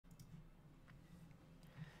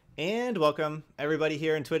And welcome everybody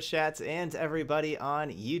here in Twitch chats and everybody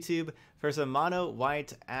on YouTube for some mono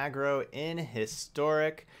white aggro in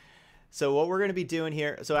historic. So what we're going to be doing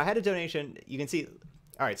here, so I had a donation, you can see,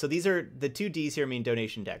 all right, so these are the two Ds here mean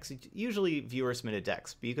donation decks. Usually viewer submitted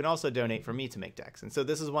decks, but you can also donate for me to make decks. And so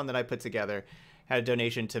this is one that I put together, had a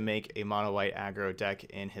donation to make a mono white aggro deck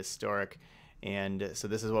in historic. And so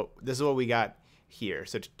this is what we got here.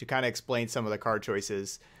 So to kind of explain some of the card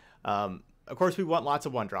choices, of course, we want lots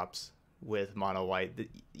of one drops with mono white.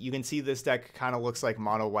 You can see this deck kind of looks like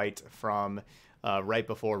mono white from right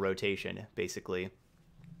before rotation, basically.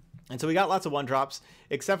 And so we got lots of one drops,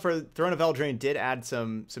 except for Throne of Eldraine did add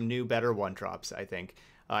some new better one drops, I think.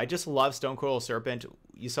 I just love Stonecoil Serpent.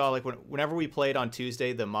 You saw like whenever we played on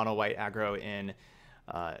Tuesday the mono white aggro in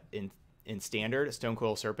standard,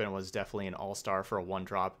 Stonecoil Serpent was definitely an all-star for a one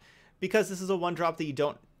drop, because this is a one drop that you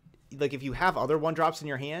don't like. If you have other one drops in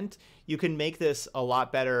your hand, you can make this a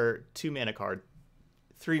lot better 2 mana card,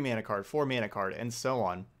 3 mana card, 4 mana card, and so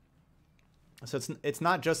on. So it's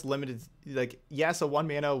not just limited, like, yes, a 1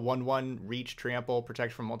 mana 1/1 reach, trample,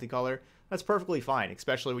 protect from multicolor, that's perfectly fine,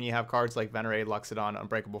 especially when you have cards like Venerated Luxodon,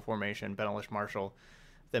 Unbreakable Formation, Benalish Marshal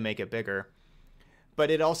that make it bigger.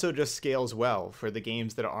 But it also just scales well for the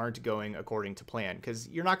games that aren't going according to plan, because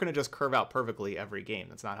you're not going to just curve out perfectly every game.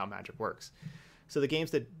 That's not how Magic works. So the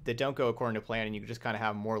games that don't go according to plan and you just kind of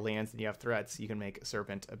have more lands than you have threats, you can make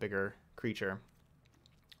Serpent a bigger creature.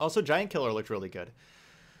 Also, Giant Killer looked really good.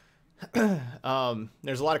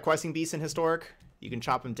 There's a lot of questing beasts in Historic. You can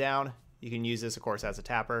chop them down. You can use this, of course, as a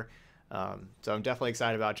tapper. So I'm definitely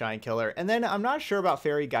excited about Giant Killer. And then I'm not sure about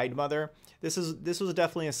Fairy Guide Mother. This was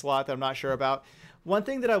definitely a slot that I'm not sure about. One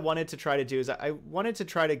thing that I wanted to try to do is I wanted to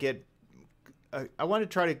try to get a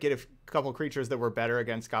couple creatures that were better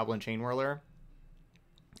against Goblin Chain Whirler.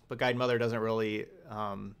 But Guide Mother doesn't really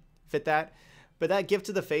fit that. But that Gift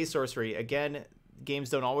to the Fae sorcery, again, games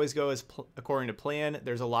don't always go as according to plan.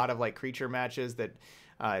 There's a lot of like creature matches that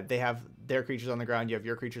they have their creatures on the ground, you have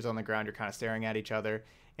your creatures on the ground, you're kind of staring at each other,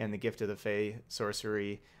 and the Gift to the Fae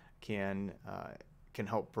sorcery can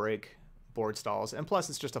help break board stalls. And plus,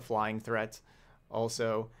 it's just a flying threat.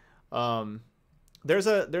 Also, there's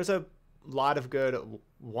a lot of good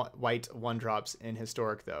white one drops in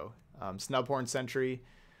Historic though. Snubhorn Sentry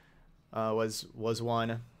was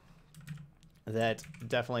one that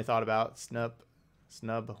definitely thought about.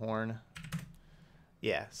 Snubhorn,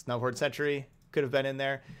 yeah, Snubhorn Sentry could have been in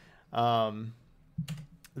there.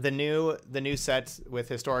 The new set with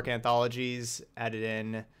Historic Anthologies added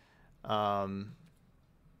in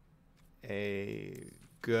a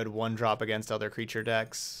good one drop against other creature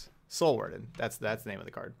decks. Soul Warden, that's the name of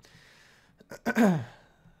the card.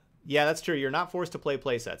 Yeah, that's true. You're not forced to play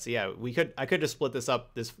playsets. So yeah, I could just split this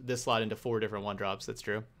slot into 4 different one drops. That's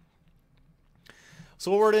true.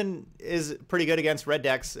 Soul Warden is pretty good against red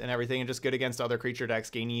decks and everything, and just good against other creature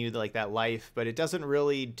decks, gaining you like that life, but it doesn't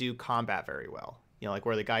really do combat very well. You know, like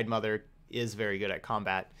where the Guide Mother is very good at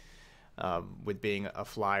combat, with being a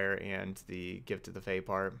flyer and the Gift to the Fae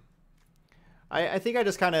part. I think I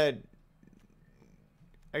just kind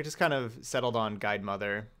of settled on Guide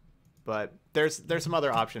Mother, but there's some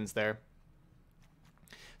other options there.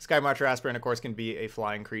 Sky Marcher Aspirant, of course, can be a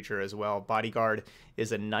flying creature as well. Bodyguard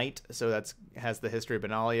is a knight, so has the History of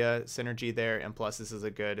Benalia synergy there, and plus this is a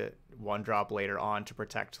good one drop later on to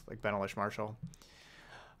protect like Benalish Marshal.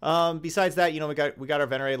 Besides that, you know, we got our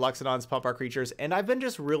Venerated Luxodons, pump our creatures, and I've been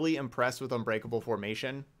just really impressed with Unbreakable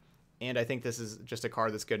Formation, and I think this is just a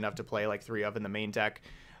card that's good enough to play like 3 of in the main deck.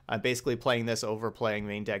 I'm basically playing this over playing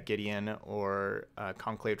main deck Gideon or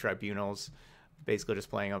Conclave Tribunals. Basically just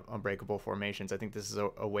playing Unbreakable Formations. I think this is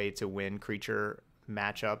a way to win creature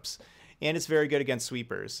matchups, and it's very good against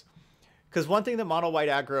sweepers. Because one thing that mono white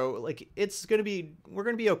aggro, like, we're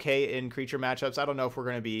gonna be okay in creature matchups. I don't know if we're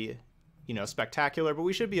gonna be, you know, spectacular, but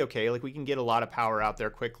we should be okay. Like, we can get a lot of power out there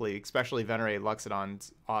quickly, especially Venerated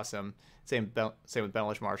Luxodon's awesome. Same with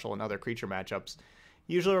Benalish Marshal and other creature matchups.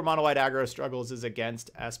 Usually where mono white aggro struggles is against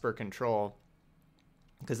Esper Control,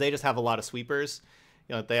 because they just have a lot of sweepers.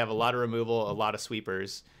 You know, they have a lot of removal, a lot of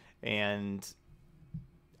sweepers, and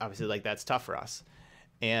obviously, like, that's tough for us.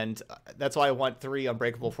 And that's why I want 3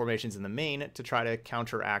 Unbreakable Formations in the main to try to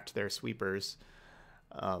counteract their sweepers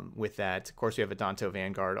with that. Of course, we have a Danto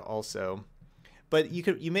Vanguard also. But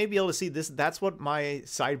you may be able to see this. That's what my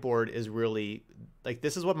sideboard is really, like,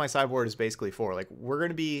 this is what my sideboard is basically for. Like, we're going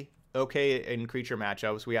to be okay in creature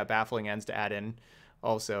matchups. We got Baffling Ends to add in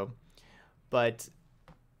also. But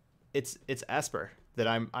it's Esper that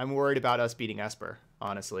I'm worried about us beating Esper,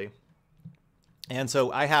 honestly. And so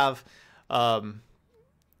I have a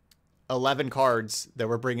 11 cards that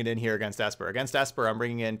we're bringing in here against Esper. Against Esper, I'm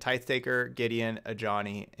bringing in Tithe Taker, Gideon,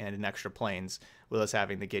 Ajani, and an extra Plains, with us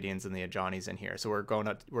having the Gideons and the Ajanis in here. So we're going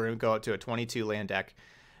to go up to a 22 land deck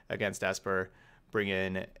against Esper, bring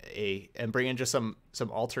in just some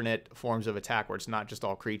alternate forms of attack where it's not just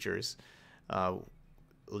all creatures, at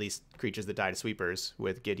least creatures that die to sweepers,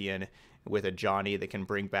 with Gideon, with a Johnny that can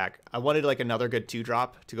bring back. I wanted like another good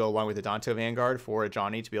 2-drop to go along with the Danto Vanguard for a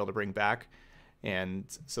Johnny to be able to bring back. And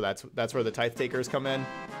so that's where the Tithe Takers come in.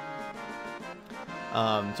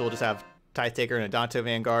 So we'll just have Tithe Taker and a Danto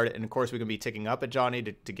Vanguard, and of course we can be ticking up at Johnny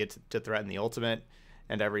to get to threaten the ultimate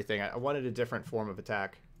and everything. I wanted a different form of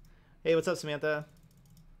attack. Hey, what's up, Samantha?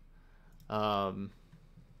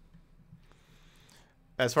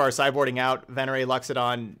 As far as sideboarding out, Venerate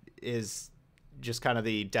Luxodon is just kind of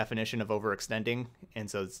the definition of overextending, and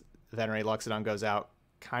so Venerate Luxodon goes out.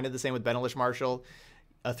 Kind of the same with Benalish Marshal.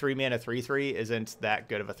 A 3-mana 3/3 isn't that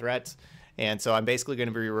good of a threat, and so I'm basically going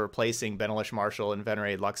to be replacing Benalish Marshal and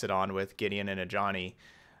Venerate Luxodon with Gideon and Ajani,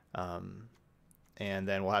 and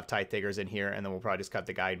then we'll have Tithe Takers in here, and then we'll probably just cut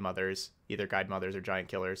the Guide Mothers, either Guide Mothers or Giant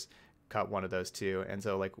Killers, cut one of those two, and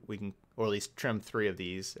so like we can, or at least trim 3 of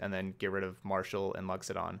these, and then get rid of Marshal and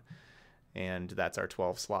Luxodon, and that's our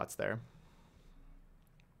 12 slots there.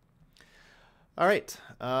 All right,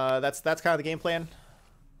 that's kind of the game plan.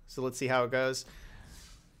 So let's see how it goes.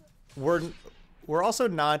 We're also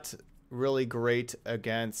not really great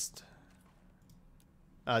against.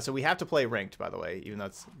 So we have to play ranked, by the way, even though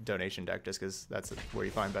it's donation deck, just because that's where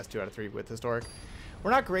you find best 2 out of 3 with historic.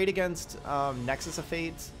 We're not great against Nexus of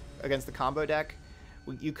Fate, against the combo deck.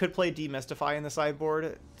 You could play Demystify in the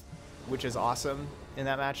sideboard, which is awesome in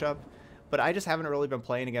that matchup, but I just haven't really been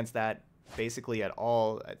playing against that basically at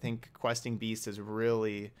all. I think Questing Beast has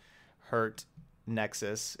really hurt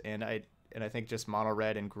Nexus, and I think just Mono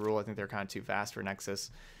Red and Gruul, I think they're kind of too fast for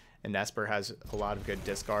Nexus. And Esper has a lot of good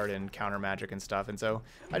discard and counter magic and stuff. And so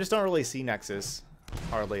I just don't really see Nexus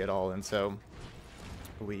hardly at all. And so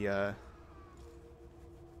we're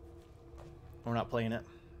not playing it.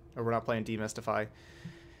 Or we're not playing Demystify.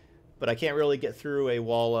 But I can't really get through a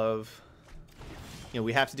wall of,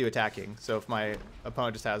 we have to do attacking. So if my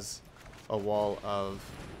opponent just has a wall of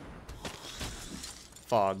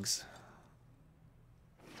fogs,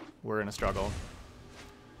 we're in a struggle.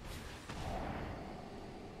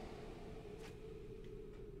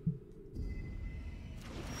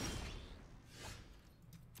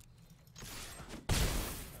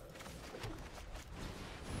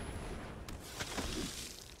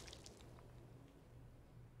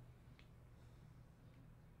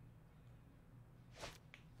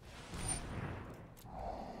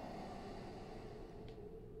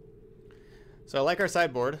 So I like our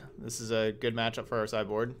sideboard. This is a good matchup for our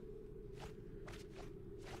sideboard.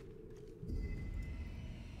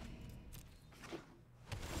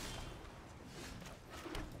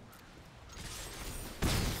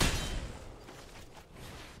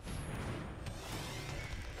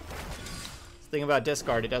 Thing about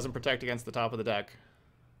discard, it doesn't protect against the top of the deck.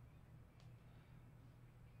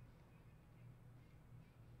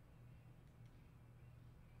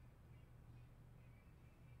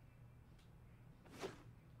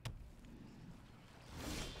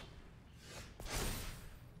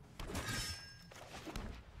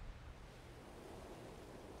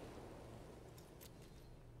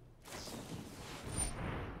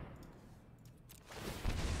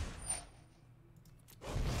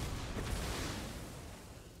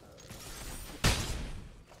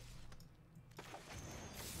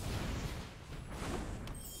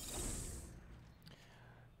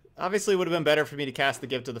 Obviously, it would have been better for me to cast the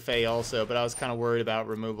Gift of the Fae also, but I was kind of worried about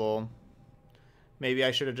removal. Maybe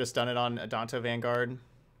I should have just done it on a Danto Vanguard.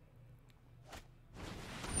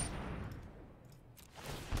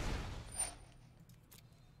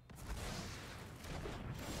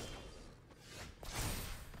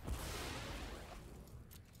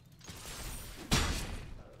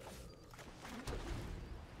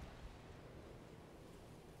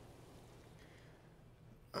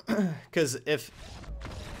 Because if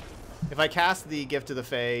I cast the Gift of the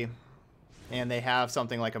Fae and they have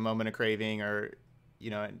something like a Moment of Craving or,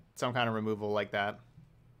 some kind of removal like that,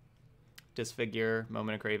 Disfigure,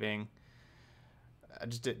 Moment of Craving, I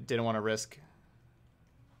just didn't want to risk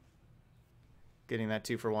getting that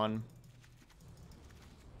 2-for-1.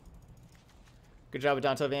 Good job with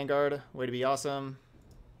Danto Vanguard. Way to be awesome.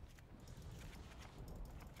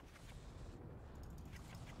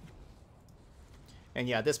 And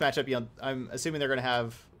yeah, this matchup, I'm assuming they're going to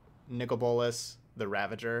have Nicol Bolas, the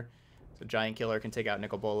Ravager. So Giant Killer can take out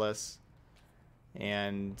Nicol Bolas.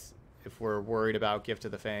 And if we're worried about Gift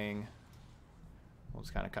of the Fang, We'll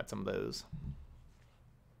just kind of cut some of those.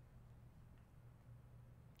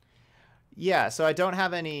 Yeah, so I don't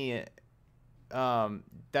have any...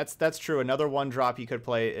 that's true. Another one drop you could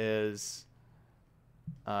play is...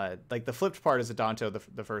 like the flipped part is Adanto,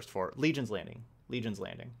 the first four. Legion's Landing.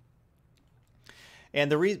 And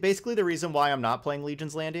basically the reason why I'm not playing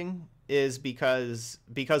Legion's Landing is because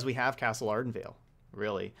we have Castle Ardenvale,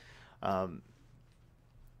 really.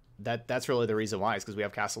 That's really the reason why, is because we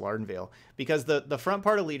have Castle Ardenvale. Because the front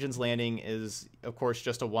part of Legion's Landing is, of course,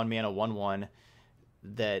 just a 1-mana 1/1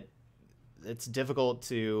 that it's difficult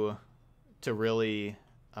to really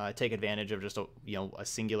take advantage of just a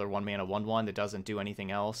singular 1-mana 1/1 that doesn't do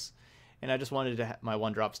anything else. And I just wanted my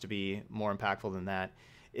 1-drops to be more impactful than that.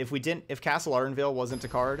 If Castle Ardenvale wasn't a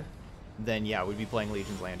card, then yeah, we'd be playing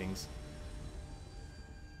Legion's Landings.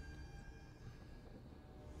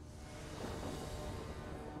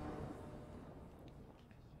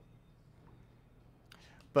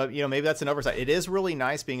 But, maybe that's an oversight. It is really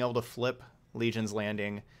nice being able to flip Legion's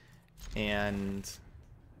Landing and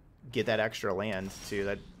get that extra land, too.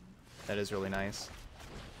 That is really nice.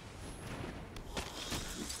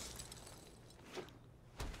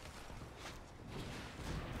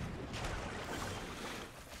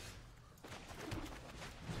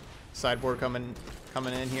 Sideboard coming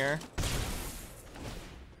in here.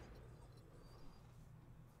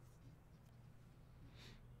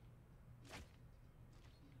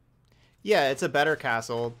 Yeah, it's a better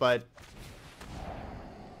castle, but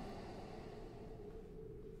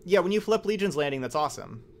yeah, when you flip Legion's Landing, that's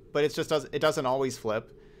awesome. But it doesn't always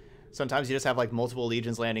flip. Sometimes you just have like multiple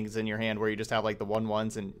Legion's Landings in your hand where you just have like the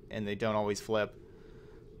 1/1s and they don't always flip.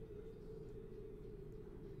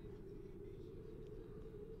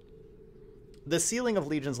 The ceiling of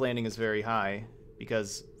Legion's Landing is very high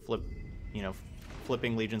because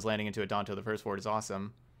flipping Legion's Landing into Adanto the First Fort is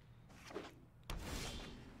awesome.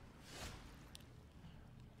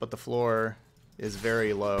 But the floor is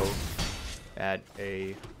very low at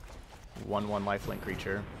a 1/1 lifelink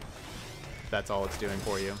creature. That's all it's doing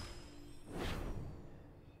for you.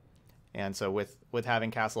 And so with having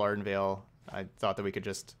Castle Ardenvale, I thought that we could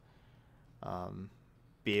just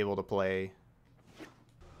be able to play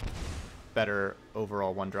better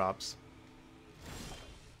overall 1-drops.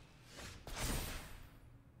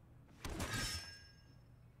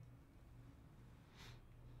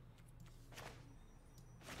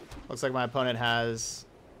 Looks like my opponent has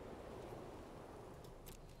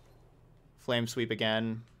Flame Sweep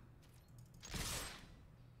again.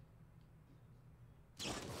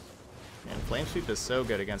 And Flame Sweep is so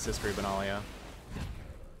good against History Benalia.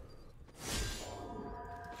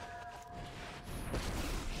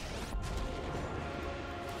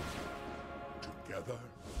 Together,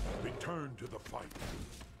 return to the fight.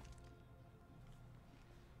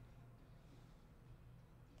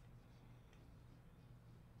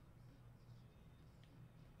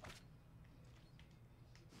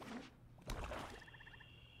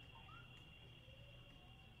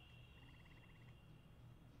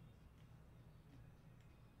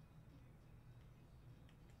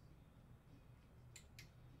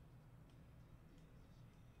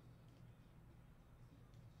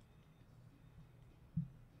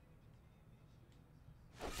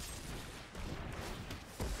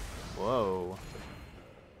 Whoa.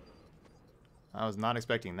 I was not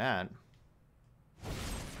expecting that.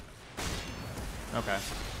 Okay.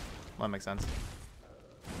 Well, that makes sense.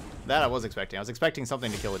 That I was expecting. I was expecting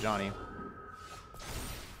something to kill a Johnny.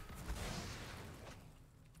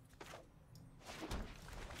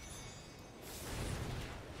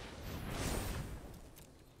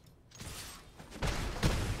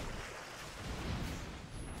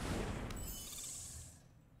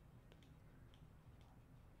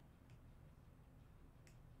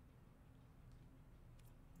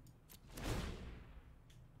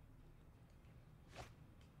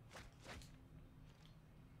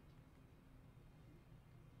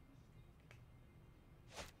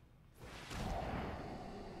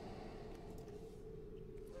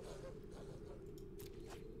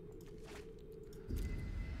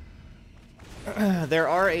 There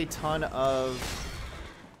are a ton of...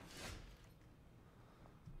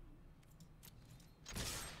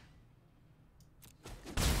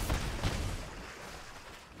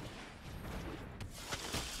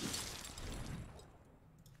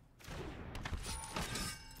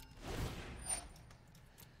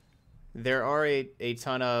 There are a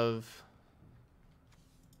ton of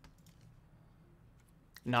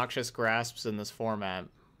Noxious Grasps in this format,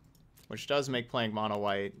 which does make playing mono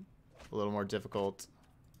white a little more difficult.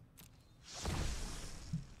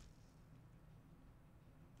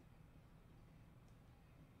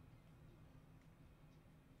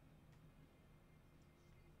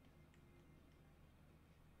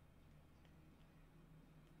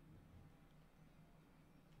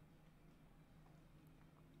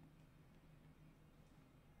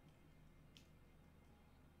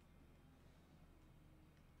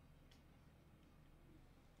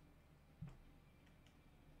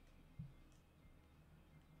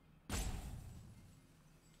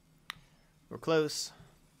 We're close.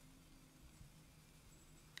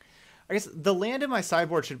 I guess the land in my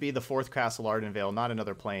sideboard should be the 4th Castle Ardenvale, not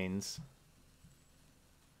another plains.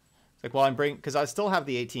 It's like, well, I'm bringing... Because I still have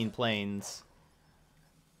the 18 plains.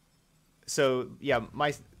 So, yeah,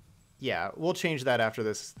 yeah, we'll change that after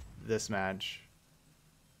this match.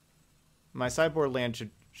 My sideboard land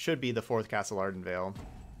should be the 4th Castle Ardenvale.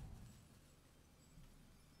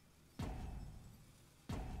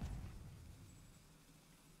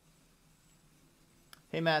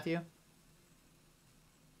 Hey, Matthew.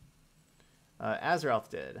 Azraelth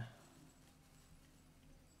did.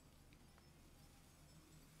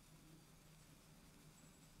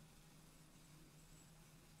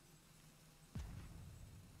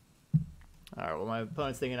 Alright, well, my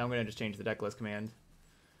opponent's thinking I'm going to just change the Decklist command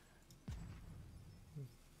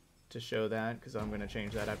to show that, because I'm going to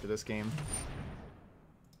change that after this game.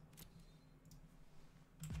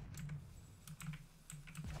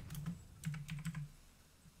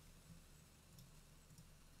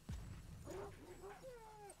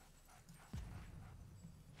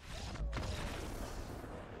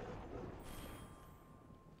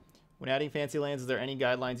 When adding fancy lands, is there any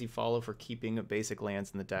guidelines you follow for keeping basic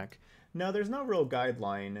lands in the deck? No, there's no real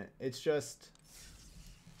guideline. It's just...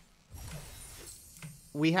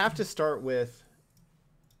 we have to start with...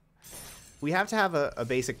 we have to have a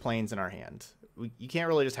basic plains in our hand. You can't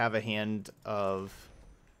really just have a hand of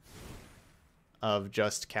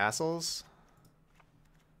just castles.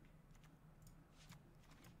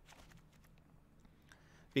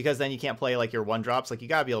 Because then you can't play like your 1-drops. Like, you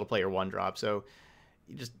gotta be able to play your 1-drop. So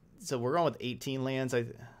you just... so we're going with 18 lands. I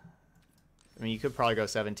mean, you could probably go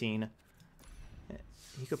 17.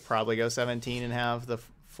 You could probably go 17 and have the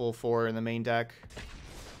full 4 in the main deck.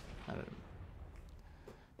 I don't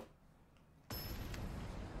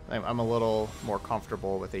know. I'm a little more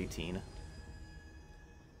comfortable with 18.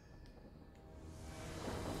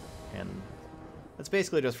 And that's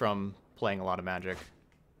basically just from playing a lot of Magic.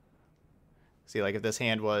 See, like, if this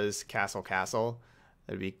hand was Castle Castle,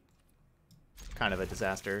 that'd be kind of a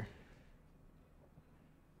disaster.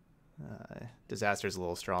 Disaster's a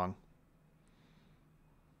little strong.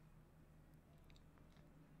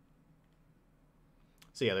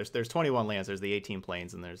 So yeah, there's 21 lands, there's the 18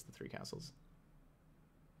 plains, and there's the 3 castles.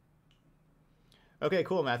 Okay,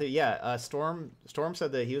 cool, Matthew. Yeah, Storm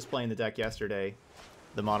said that he was playing the deck yesterday,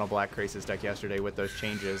 the Mono Black Crisis deck yesterday with those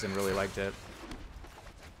changes, and really liked it.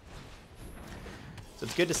 So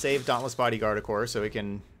it's good to save Dauntless Bodyguard, of course, so we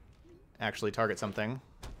can actually target something.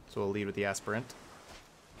 So we'll lead with the Aspirant.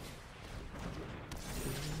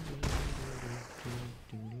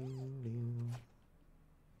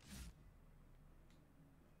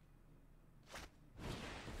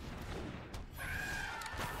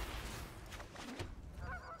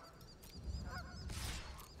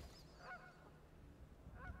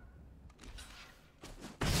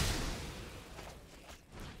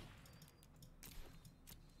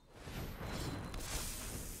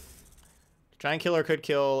 Giant Killer could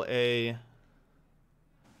kill a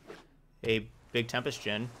big Tempest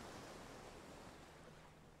Djinn.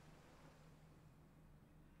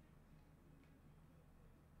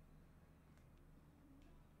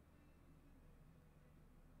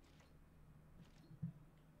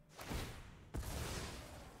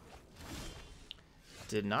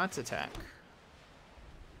 Did not attack.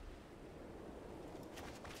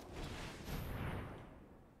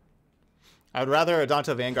 I would rather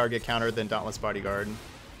Adonto Vanguard get countered than Dauntless Bodyguard.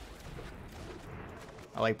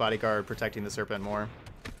 I like Bodyguard protecting the Serpent more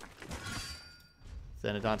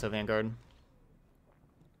than Adonto Vanguard.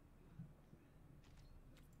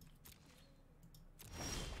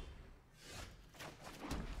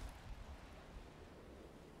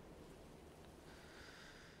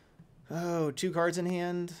 Oh, 2 cards in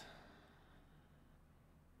hand.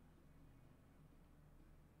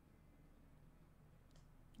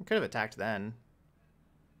 I could have attacked then.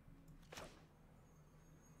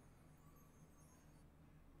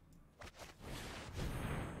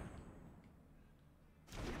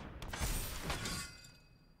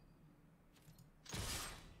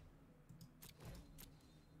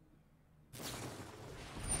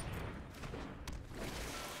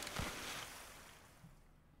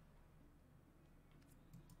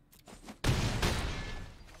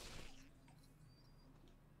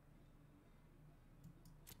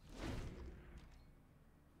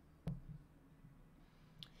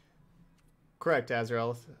 Correct,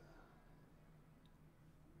 Azrael.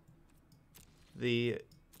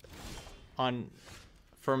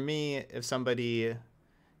 For me, if somebody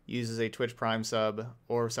uses a Twitch Prime sub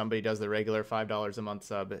or if somebody does the regular $5 a month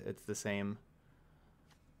sub, it's the same.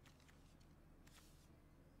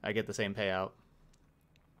 I get the same payout.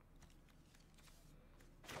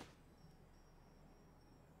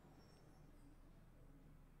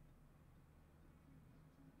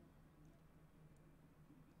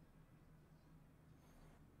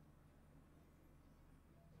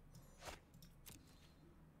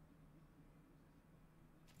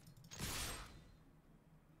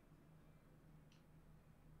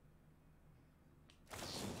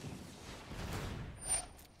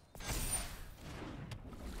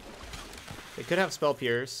 They could have Spell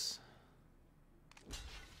Pierce.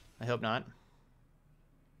 I hope not.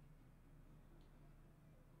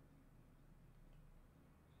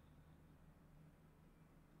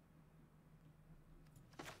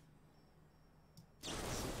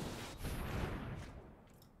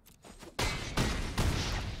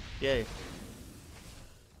 Yay.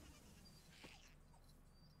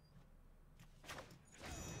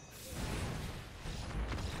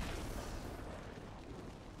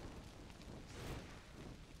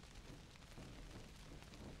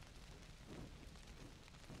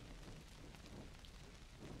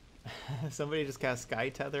 Somebody just cast Sky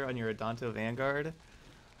Tether on your Adanto Vanguard.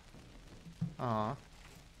 Aw.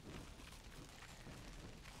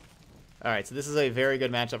 Alright, so this is a very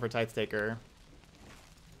good matchup for Tithe Taker.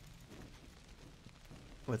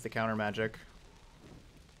 With the counter magic.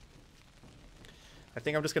 I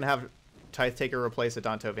think I'm just going to have Tithe Taker replace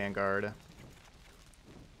Adanto Vanguard.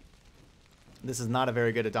 This is not a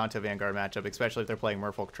very good Adanto Vanguard matchup, especially if they're playing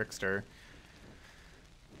Merfolk Trickster.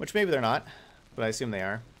 Which maybe they're not, but I assume they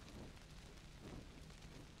are.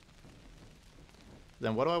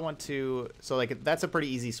 Then what do I want to... So, like, that's a pretty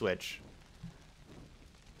easy switch.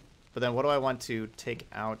 But then what do I want to take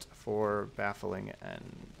out for Baffling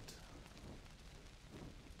End?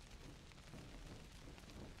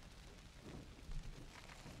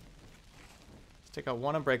 Let's take out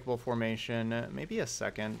one Unbreakable Formation, maybe a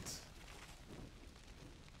second.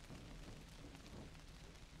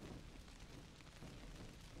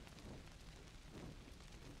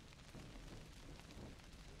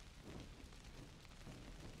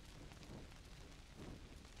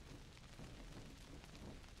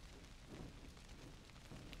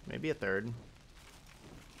 Maybe a third.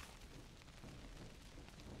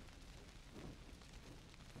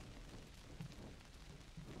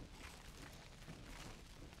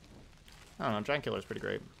 I don't know, Giant Killer's pretty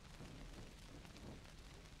great.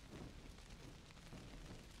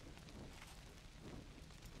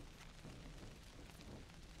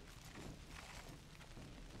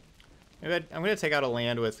 Maybe I'm going to take out a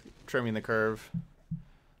land with Trimming the Curve.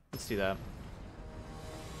 Let's do that.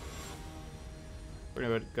 We're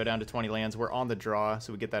going to go down to 20 lands. We're on the draw,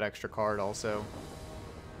 so we get that extra card also.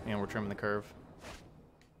 And we're Trimming the Curve.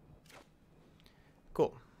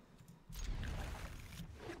 Cool.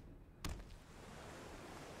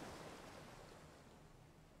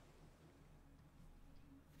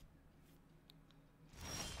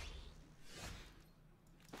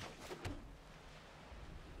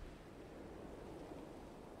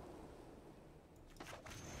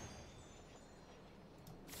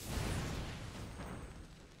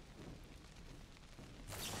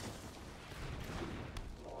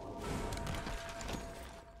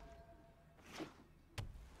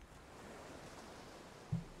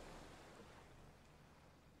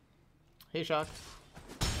 Hey, Shock.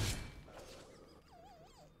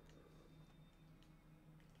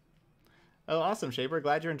 Oh, awesome, Shaper.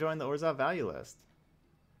 Glad you're enjoying the Orzhov value list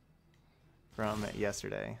from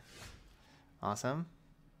yesterday. Awesome.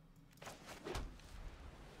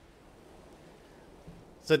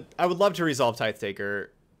 So I would love to resolve Tithe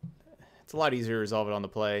Taker. It's a lot easier to resolve it on the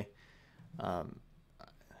play. I'm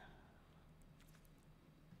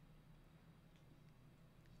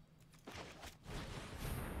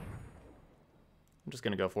just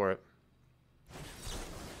going to go for it.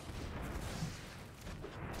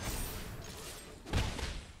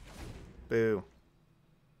 Boo.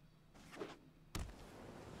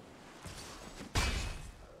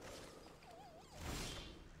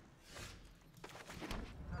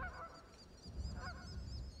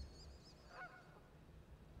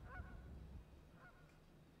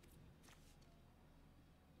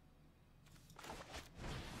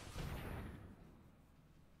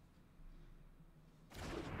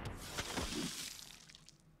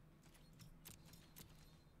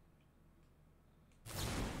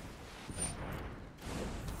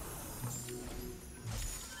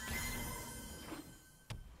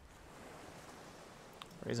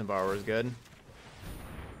 Raisin Borrower is good.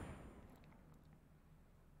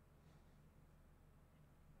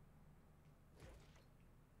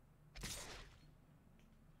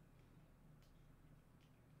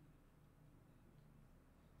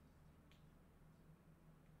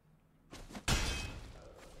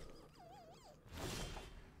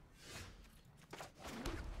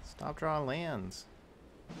 Top draw lands.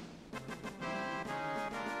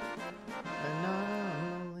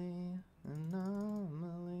 Anomaly.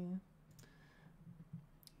 Anomaly.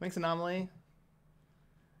 Thanks, Anomaly.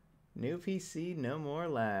 New PC, no more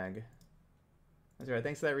lag. That's right.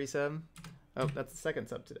 Thanks for that resub. Oh, that's the second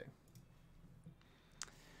sub today.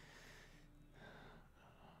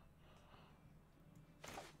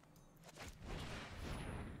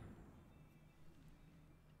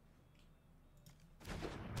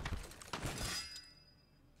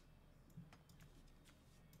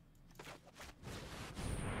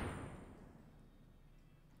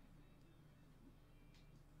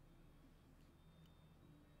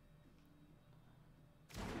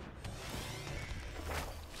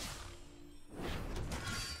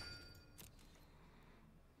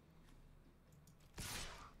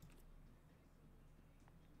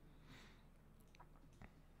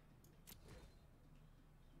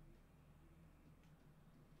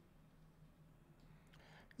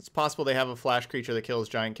 It's possible they have a flash creature that kills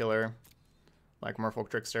Giant Killer, like Merfolk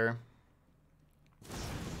Trickster.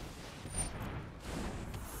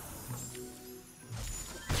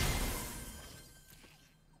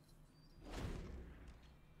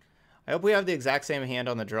 I hope we have the exact same hand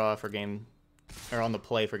on the draw for game, or on the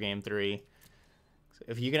play for game 3. So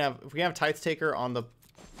if we can have Tithe Taker on the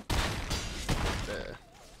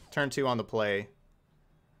turn 2 on the play,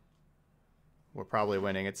 we're probably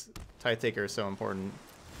winning. Tithe Taker is so important.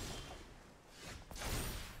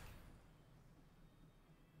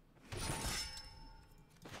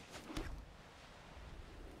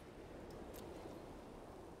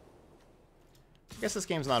 I guess this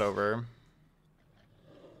game's not over.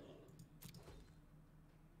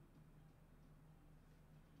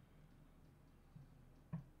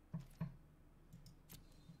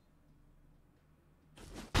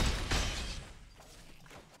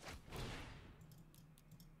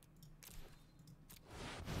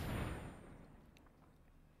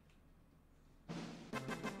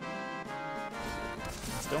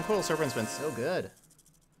 Stone Coil Serpent's been so good.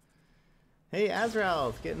 Hey,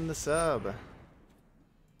 Azrael, getting the sub.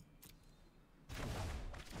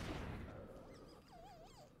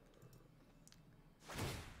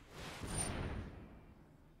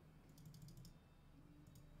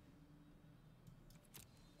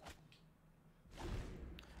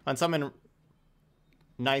 On summon,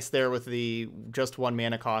 nice there with the just 1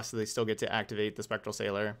 mana cost, so they still get to activate the Spectral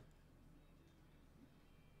Sailor.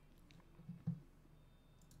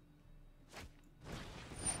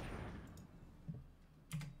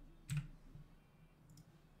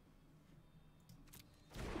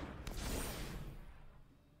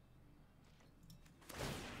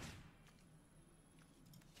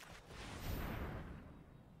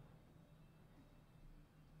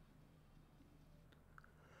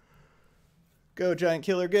 Go, Giant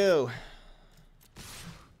Killer, go!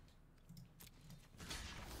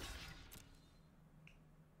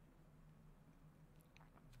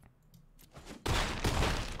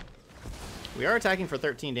 We are attacking for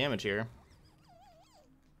 13 damage here.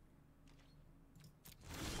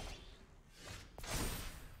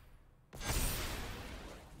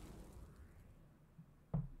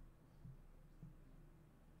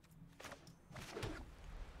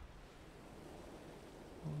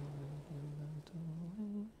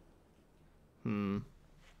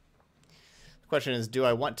 The question is, do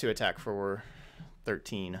I want to attack for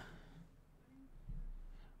 13?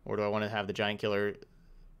 Or do I want to have the Giant Killer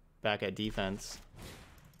back at defense?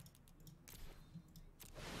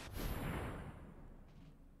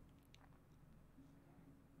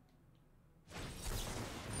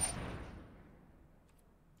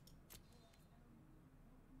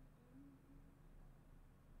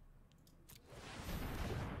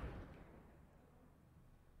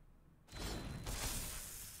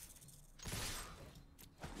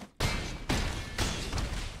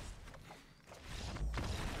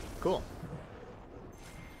 Cool.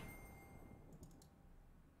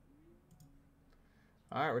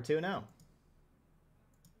 All right, we're 2-0.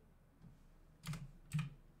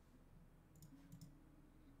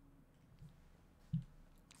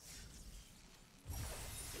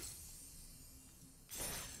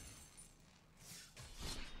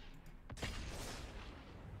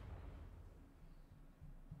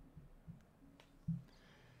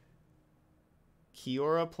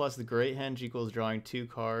 Kiora plus the Great Henge equals drawing 2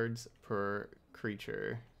 cards per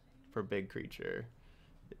creature, per big creature.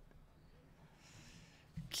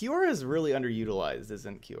 Kiora is really underutilized,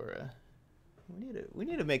 isn't Kiora? We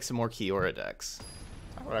need to make some more Kiora decks.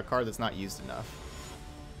 Talk about a card that's not used enough.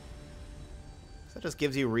 So that just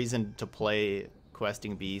gives you reason to play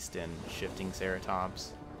Questing Beast and Shifting Ceratops,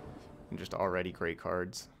 and just already great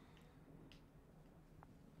cards.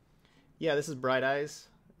 Yeah, this is Bright Eyes,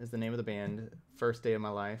 is the name of the band. First Day of My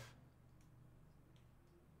Life.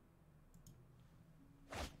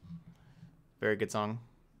 Very good song.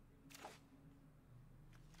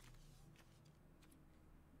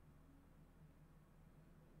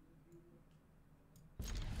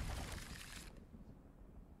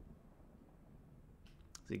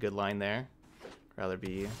 It's a good line there. Rather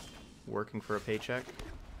be working for a paycheck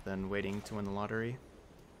than waiting to win the lottery.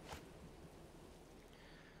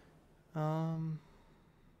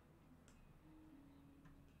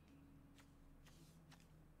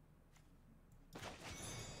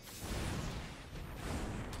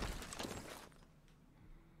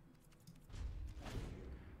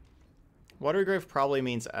 Watergrave probably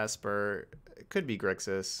means Esper. It could be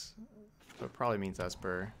Grixis, but probably means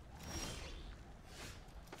Esper.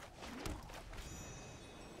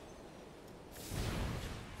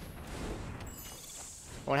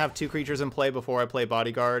 I want to have 2 creatures in play before I play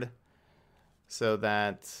Bodyguard, so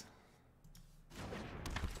that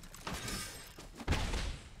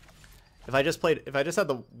if I just had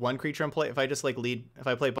the 1 creature in play, if I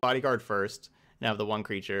play Bodyguard first and have the 1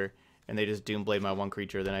 creature, and they just Doomblade my 1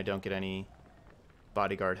 creature, then I don't get any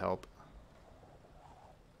Bodyguard help.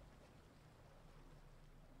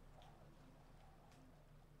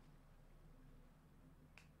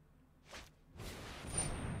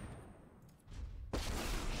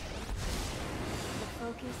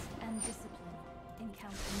 Focus and discipline.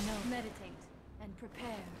 Encounter no. Meditate and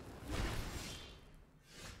prepare.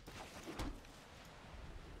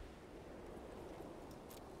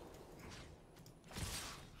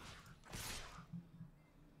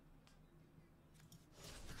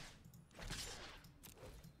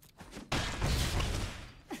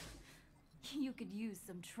 You could use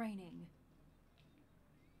some training.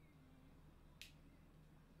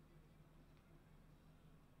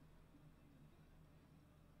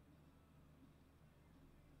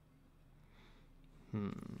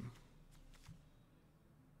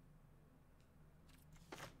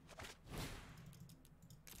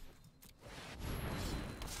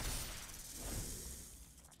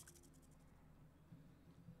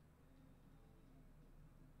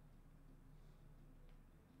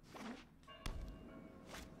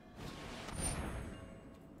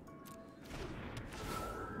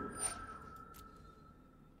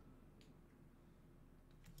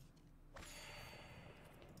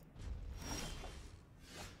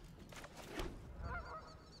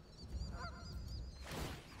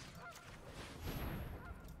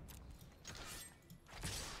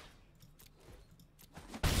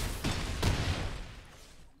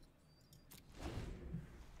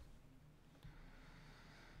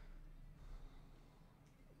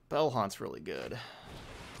 Bellhaunt's really good.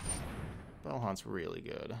 Bellhaunt's really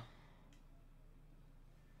good.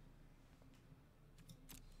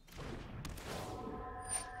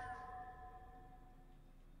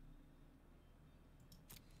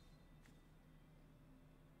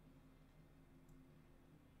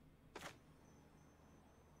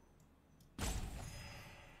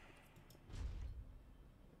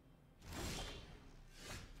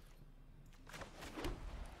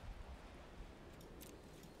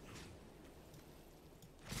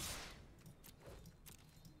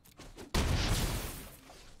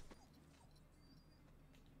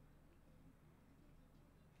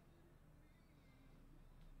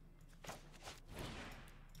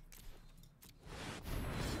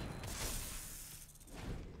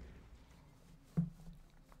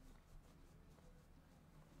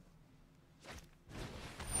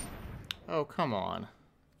 Oh, come on.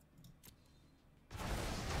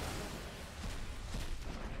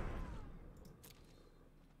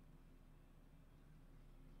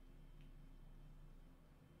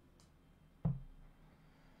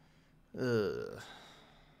 Ugh.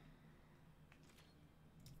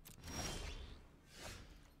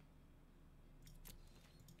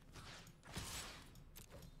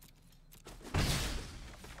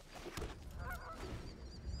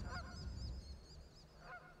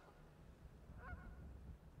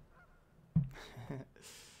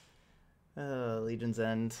 Legion's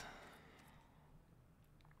End.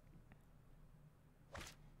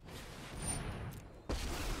 There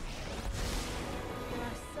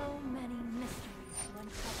are so many mysteries to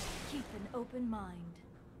uncover. Keep an open mind.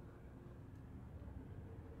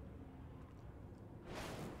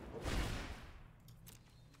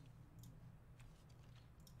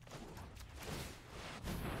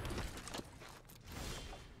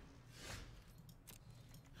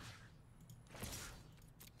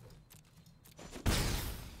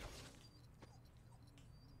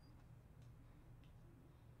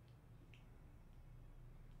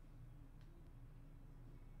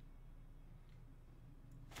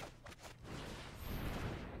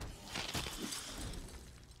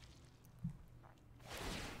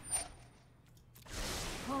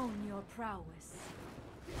 prowess.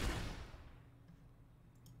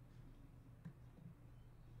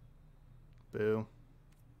 Boo.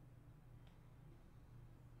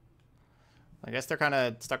 I guess they're kind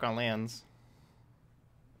of stuck on lands.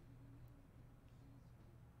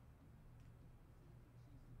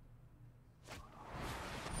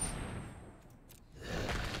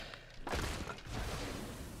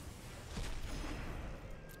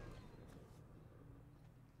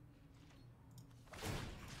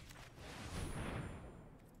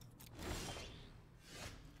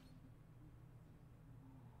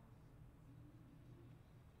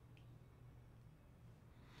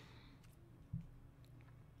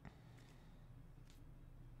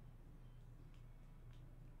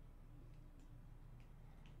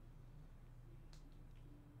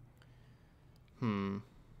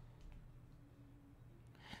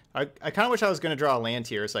 I kind of wish I was going to draw a land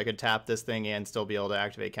here so I could tap this thing and still be able to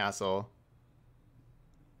activate castle.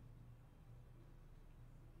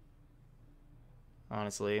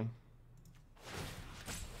 Honestly.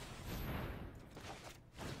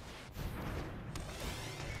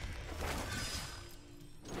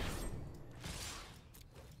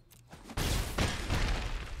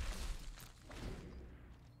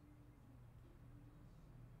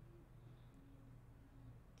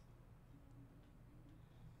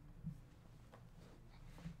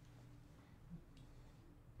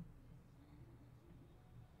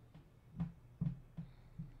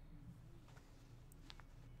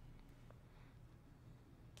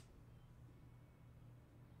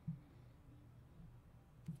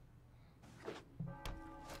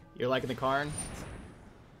 You're liking the Karn?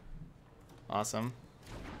 Awesome.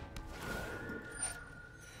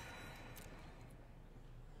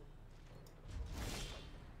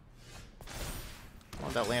 I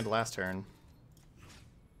want that land last turn.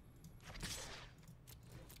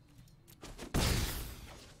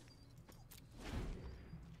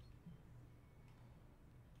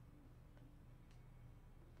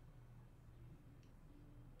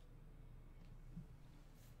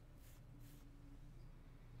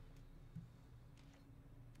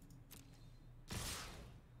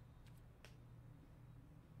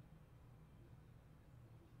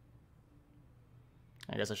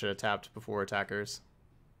 I guess I should have tapped before attackers.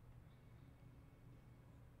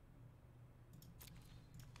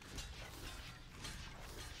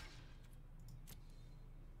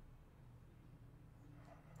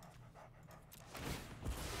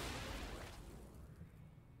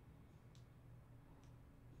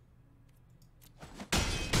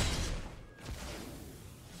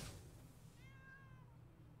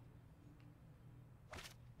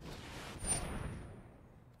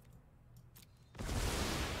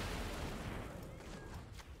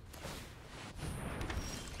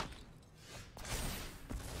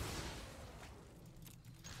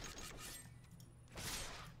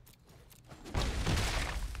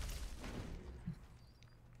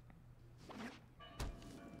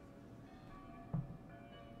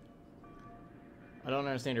 I don't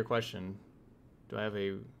understand your question. Do I have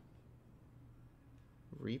a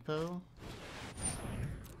repo?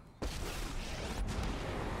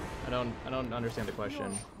 I don't understand the question.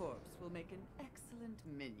 Your corpse will make an excellent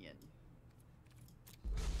minion.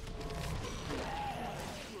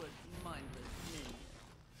 Good, mindless minion.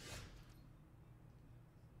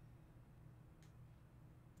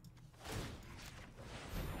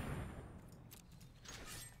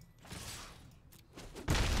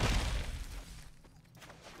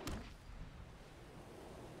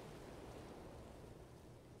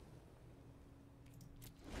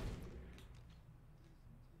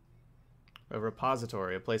 A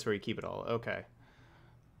repository, a place where you keep it all. Okay.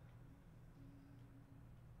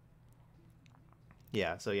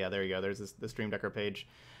 Yeah, so yeah, there you go. There's the Stream Decker page.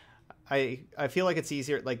 I feel like it's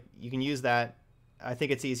easier, like you can use that. I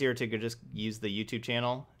think it's easier to just use the YouTube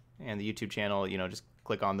channel, and the YouTube channel, you know, just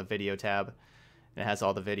click on the video tab and it has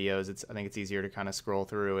all the videos. I think it's easier to kind of scroll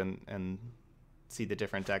through and see the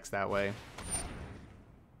different decks that way.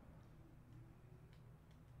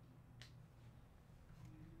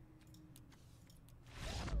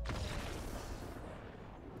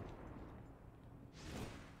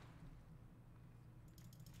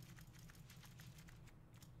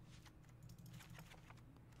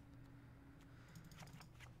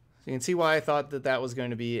 So you can see why I thought that that was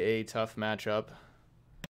going to be a tough matchup.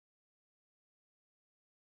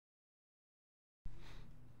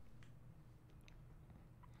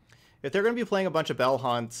 If they're going to be playing a bunch of Bell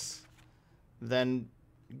Hunts, then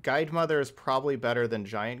Guide Mother is probably better than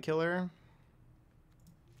Giant Killer.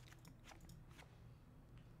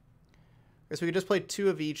 I guess we could just play 2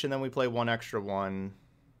 of each and then we play 1 extra one.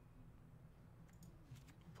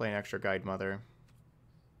 Play an extra Guide Mother.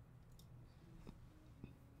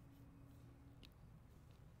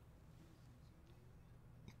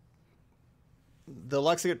 The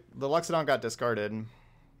Luxodon got discarded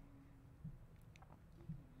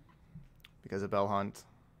because of Bell Hunt.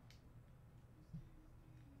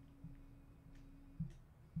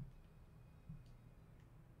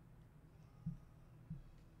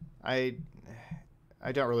 I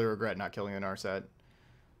don't really regret not killing the Narset.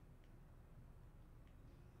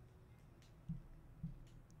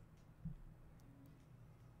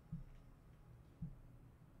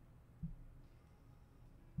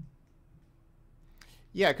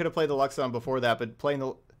 Yeah, I could have played the Luxodon before that, but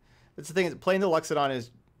that's the thing, is playing the Luxodon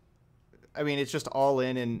is, I mean, it's just all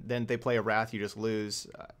in, and then they play a Wrath, you just lose.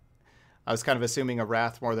 I was kind of assuming a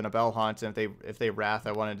Wrath more than a Bell Hunt, and if they Wrath,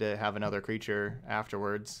 I wanted to have another creature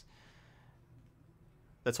afterwards.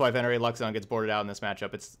 That's why Venerated Luxodon gets boarded out in this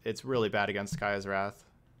matchup. It's really bad against Kaya's Wrath.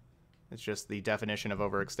 It's just the definition of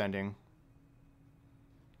overextending.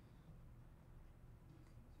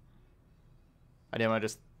 I didn't want to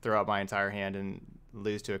just throw out my entire hand and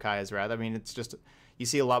lose to a Kaya's Wrath. I mean, it's just, you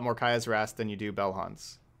see a lot more Kaya's Wrath than you do Bell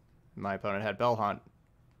Hunts. My opponent had Bell Hunt,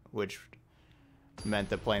 which meant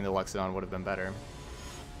that playing the Luxodon would have been better.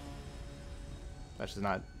 That's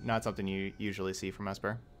just not something you usually see from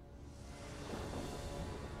Esper.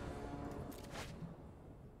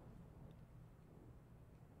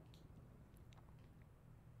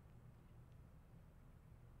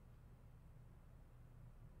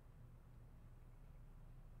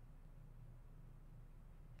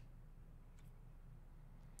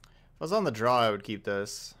 If I was on the draw, I would keep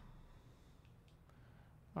this.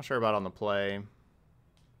 Not sure about on the play.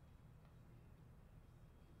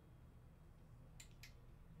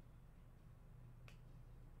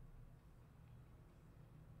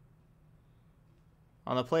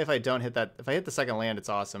 On the play, if I don't hit that, if I hit the second land, it's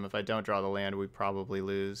awesome. If I don't draw the land, we probably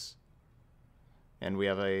lose. And we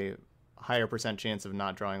have a higher % chance of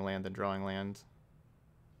not drawing land than drawing land.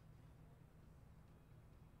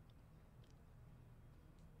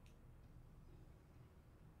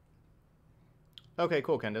 Okay,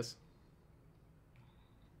 cool, Candace.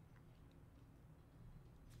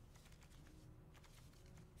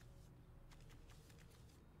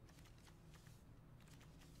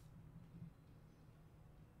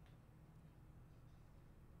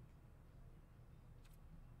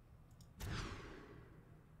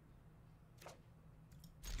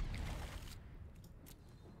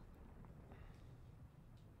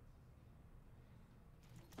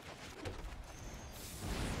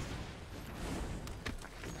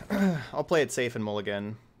 I'll play it safe and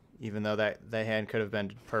mulligan, even though that hand could have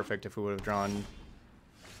been perfect if we would have drawn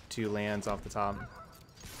 2 lands off the top.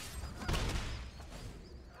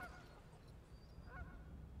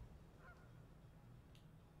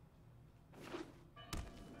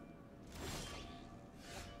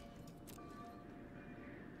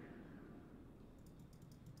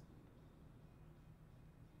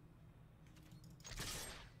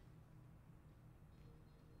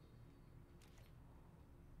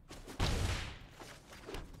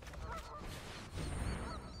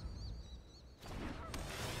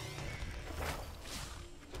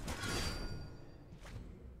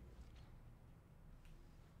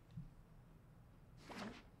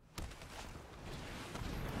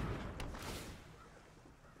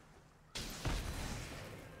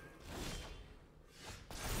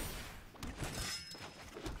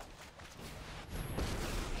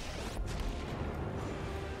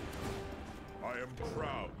 I am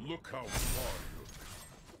proud. Look how far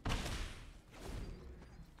you.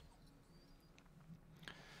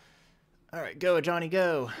 All right, go, Johnny,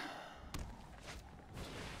 go.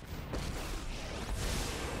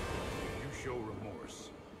 You show remorse.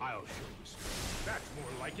 I'll show respect. That's more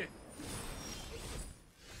like it.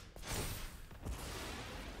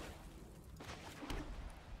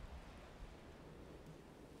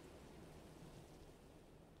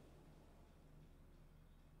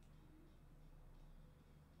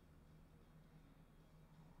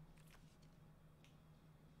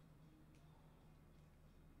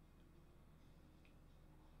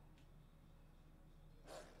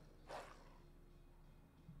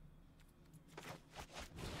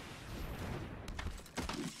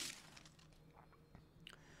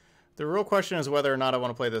 The real question is whether or not I want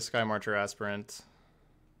to play the Sky Marcher Aspirant.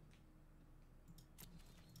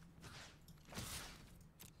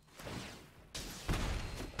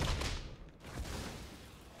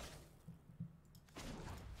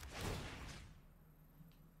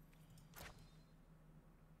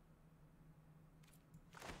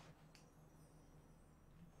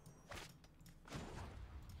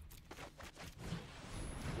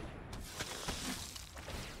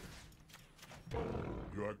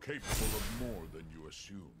 You are capable of more than you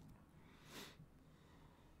assume.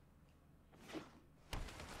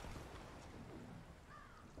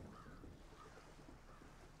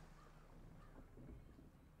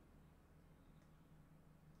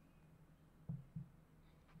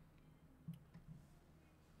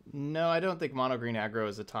 No, I don't think mono green aggro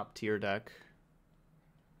is a top tier deck.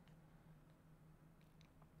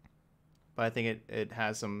 But I think it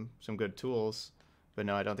has some good tools. But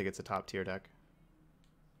no, I don't think it's a top tier deck.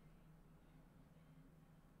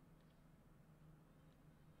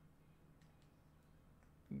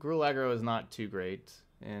 Gruul aggro is not too great.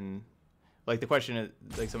 And like the question is,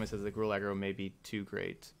 like somebody says, the Gruul aggro may be too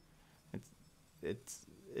great. It's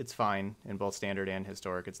fine in both standard and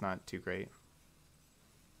historic. It's not too great.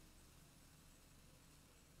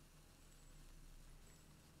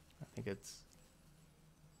 I think it's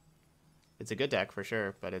a good deck for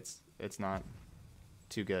sure, but it's not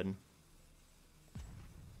too good.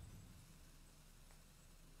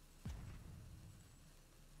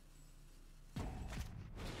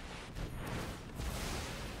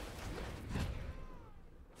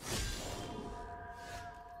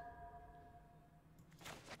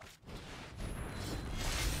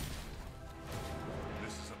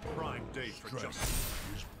 This is a prime day for justice.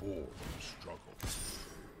 Is born in struggle.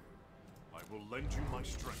 I will lend you my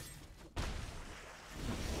strength.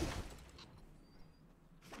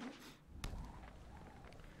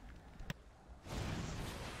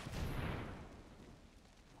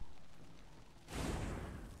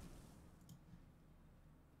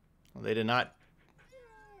 Well, they did not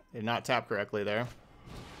tap correctly there.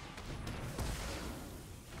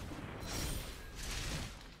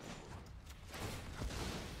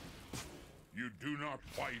 You do not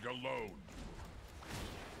fight alone.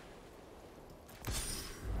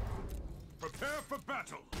 Prepare for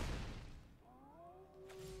battle.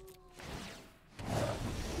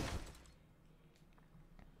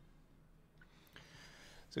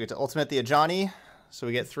 So we get to ultimate the Ajani. So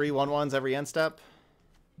we get 3 1/1s every end step.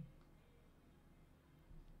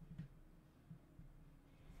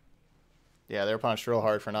 Yeah, they're punished real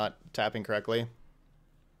hard for not tapping correctly.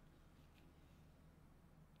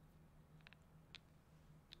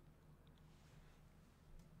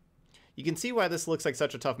 You can see why this looks like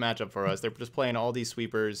such a tough matchup for us. They're just playing all these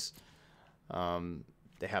sweepers.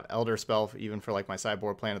 They have Elder Spell even for like my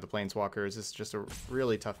sideboard Plan of the Planeswalkers. It's just a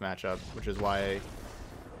really tough matchup, which is why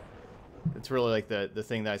it's really like the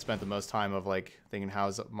thing that I spent the most time of like thinking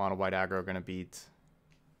how's mono white aggro going to beat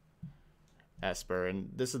Esper.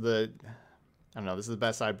 And this is I don't know, this is the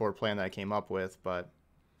best sideboard plan that I came up with, but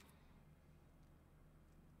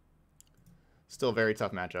still a very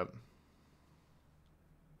tough matchup.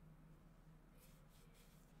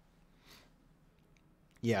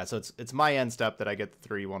 Yeah, so it's my end step that I get the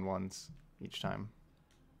 3 1/1s each time.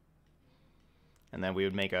 And then we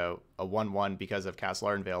would make a 1/1 because of Castle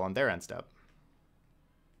Ardenvale on their end step.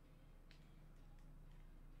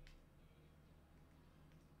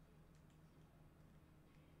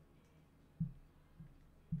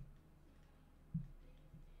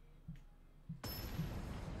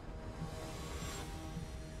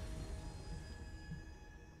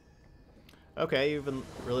 Okay, you've been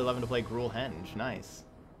really loving to play Gruul Henge. Nice.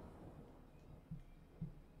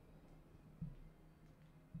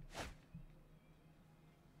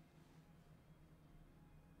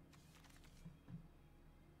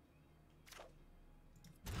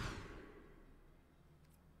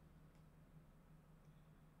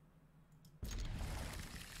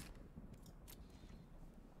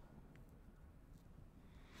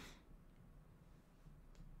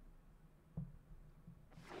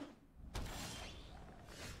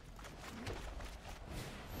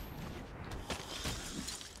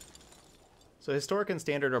 So Historic and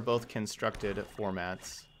Standard are both constructed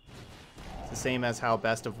formats. It's the same as how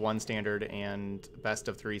Best of 1 Standard and Best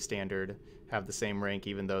of 3 Standard have the same rank,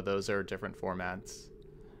 even though those are different formats.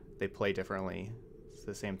 They play differently. It's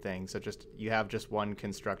the same thing. So just you have just one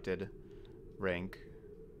constructed rank.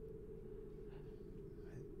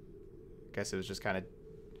 I guess it was just kind of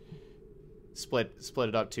split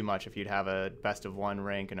it up too much if you'd have a Best of 1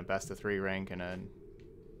 rank and a Best of 3 rank and a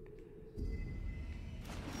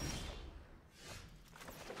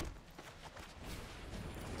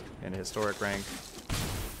historic rank.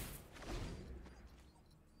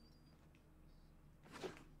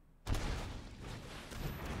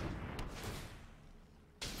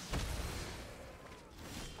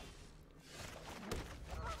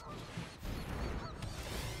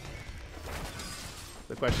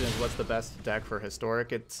 The question is, what's the best deck for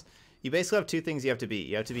historic? You basically have 2 things you have to beat.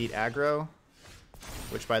 You have to beat aggro,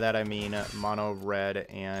 which by that I mean mono red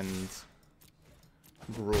and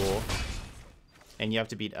Gruul, and you have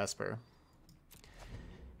to beat Esper.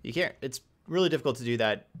 You can't. It's really difficult to do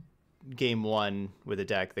that game one with a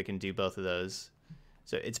deck that can do both of those.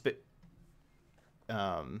 So it's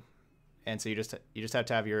and so you just have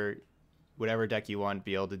to have your whatever deck you want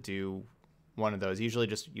be able to do one of those. Usually,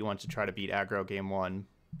 just you want to try to beat aggro game one,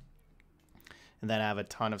 and then have a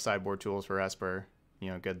ton of sideboard tools for Esper. You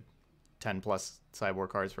know, good 10 plus sideboard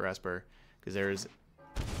cards for Esper, because there's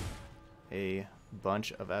a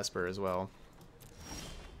bunch of Esper as well.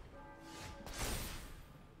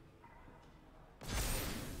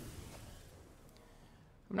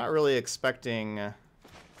 I'm not really expecting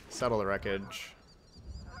Settle the Wreckage.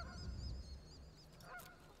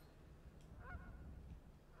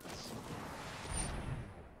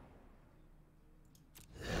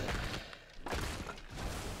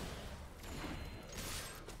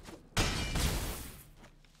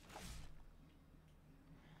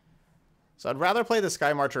 So I'd rather play the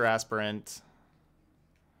Sky Marcher Aspirant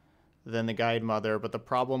than the Guide Mother, but the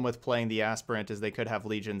problem with playing the Aspirant is they could have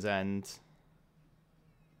Legion's End.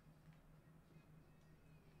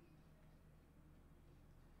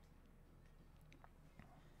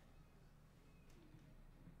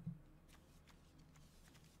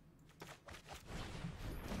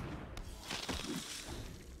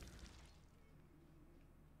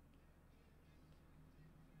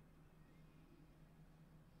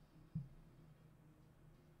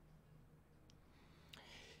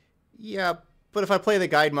 Yeah, but if I play the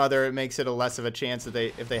Guide Mother, it makes it a less of a chance that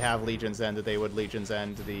if they have Legion's End, that they would Legion's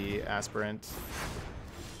End the Aspirant.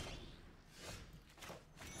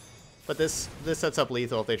 But this sets up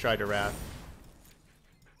lethal if they tried to Wrath.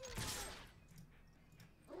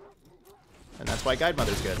 And that's why Guide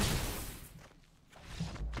Mother's good.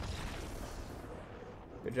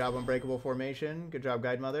 Good job, Unbreakable Formation. Good job,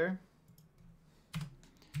 Guide Mother.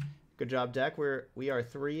 Good job, deck. We are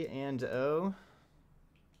 3-0.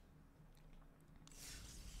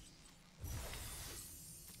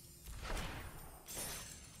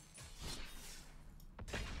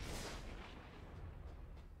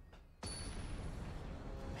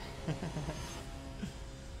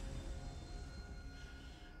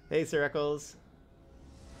 Hey, Sir Eccles.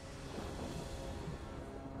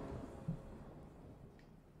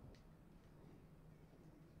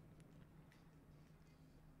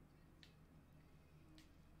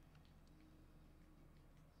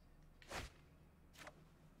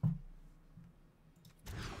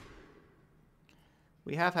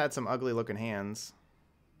 We have had some ugly looking hands.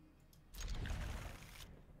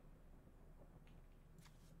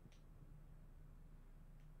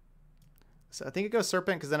 So I think it goes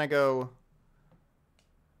Serpent because then I go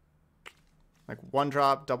like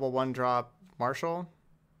 1-drop, double 1-drop, Marshall.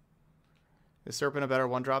 Is Serpent a better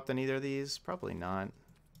 1-drop than either of these? Probably not.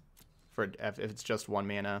 For if it's just 1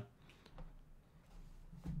 mana.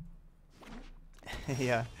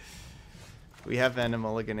 Yeah. We have been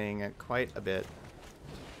mulliganing quite a bit.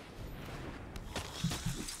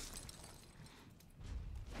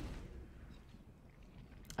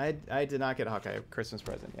 I did not get a Hawkeye Christmas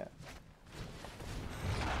present yet.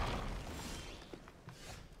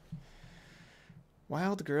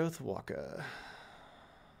 Wild Growth Waka.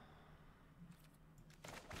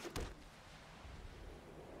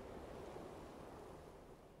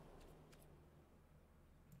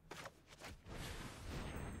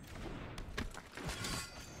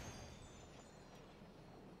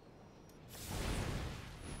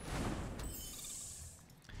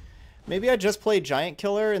 Maybe I just play Giant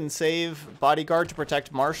Killer and save Bodyguard to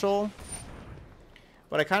protect Marshall.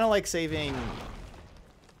 But I kind of like saving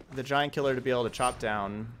the Giant Killer to be able to chop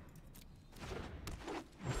down.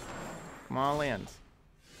 Come on, land.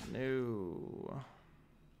 No.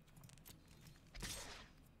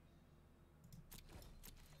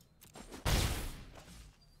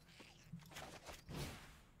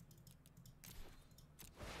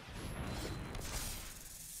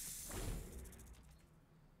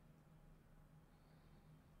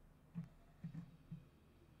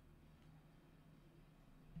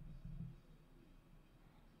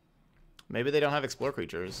 Maybe they don't have explore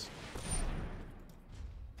creatures.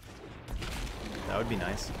 That would be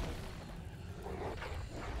nice.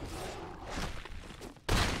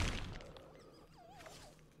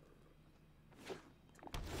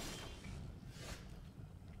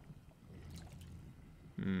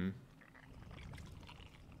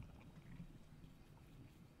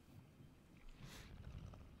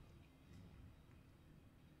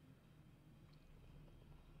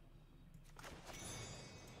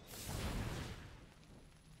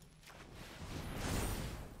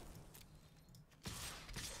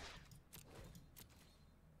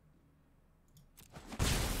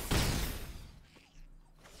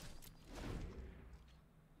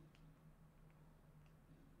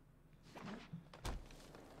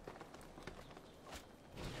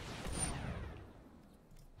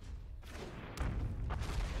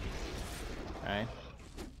 Alright.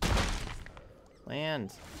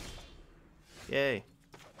 Land. Yay.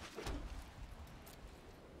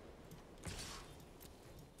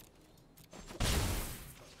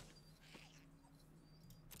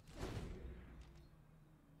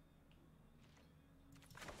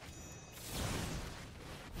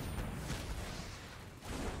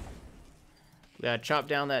 Yeah, chop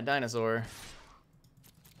down that dinosaur.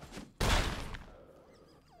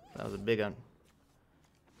 That was a big one.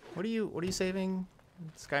 What are you saving?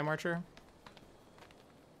 Sky Marcher?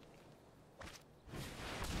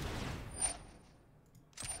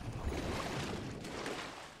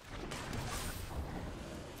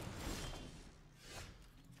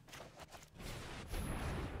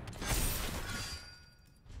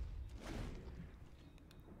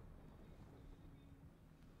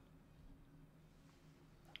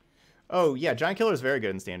 Oh, yeah, Giant Killer is very good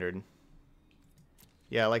in Standard.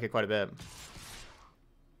 Yeah, I like it quite a bit.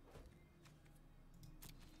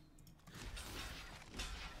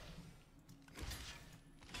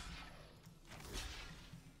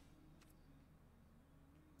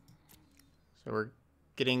 So we're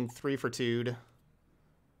getting 3 for 2'd.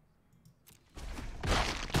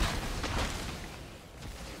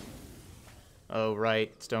 Oh,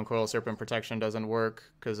 right. Stone Coil Serpent Protection doesn't work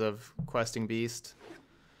because of Questing Beast.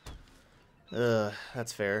 Ugh,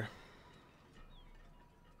 that's fair.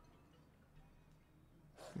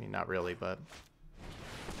 I mean, not really, but...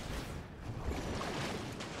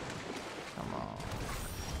 Come on.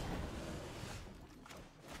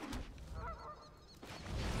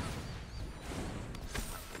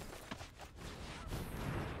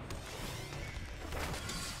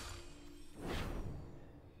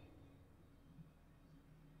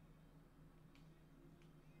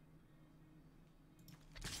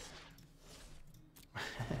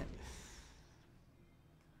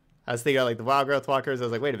 I was thinking like the Wild Growth Walkers. I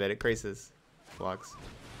was like, wait a minute, Krasis blocks.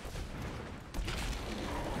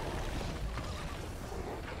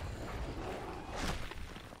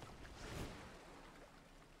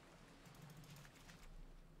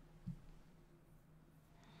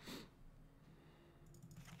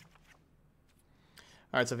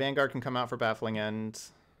 All right, so Vanguard can come out for Baffling End,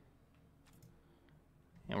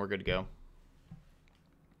 and we're good to go.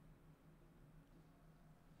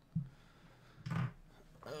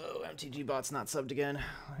 MTG bot's not subbed again.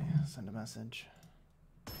 Let me send a message.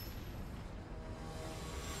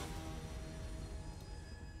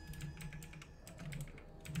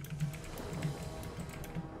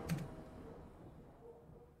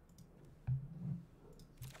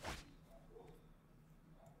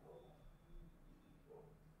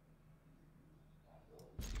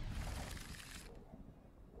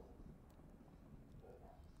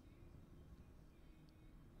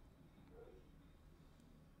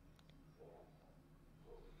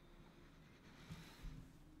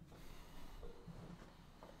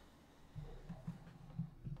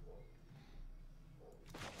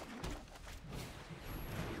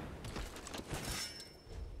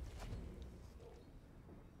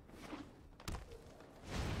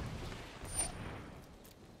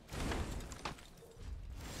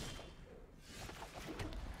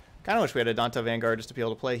 Kind of wish we had a Danta Vanguard just to be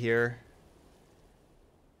able to play here.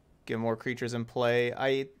 Get more creatures in play.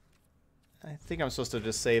 I think I'm supposed to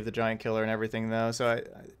just save the Giant Killer and everything, though, so I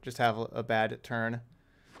just have a bad turn.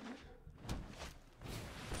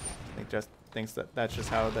 I think just thinks that that's just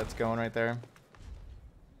how that's going right there.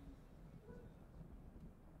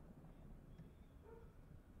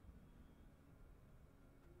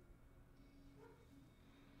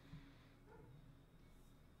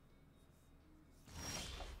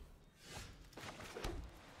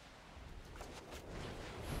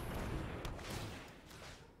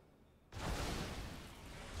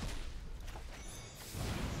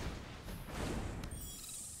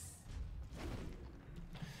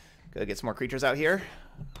 Gotta get some more creatures out here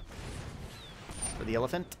for the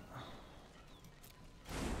elephant.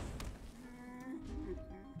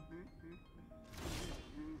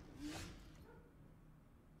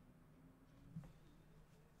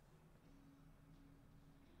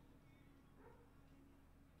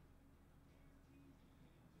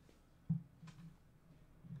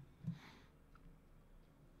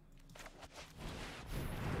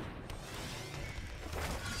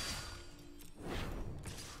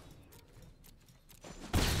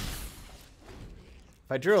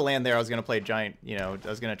 If I drew a land there, I was going to play Giant, you know, I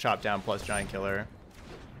was going to chop down plus Giant Killer.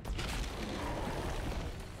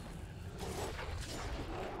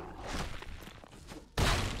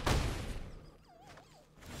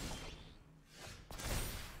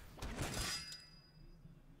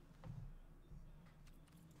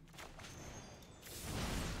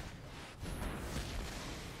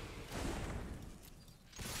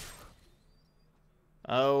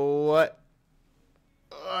 Oh, what?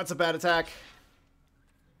 Oh, that's a bad attack.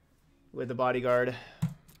 With the bodyguard.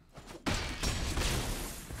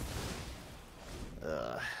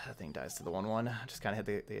 That thing dies to the 1/1. Just kind of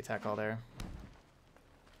hit the attack all there.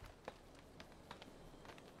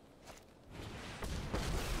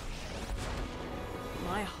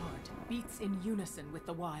 My heart beats in unison with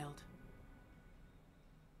the wild.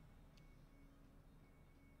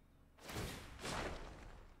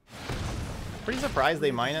 Pretty surprised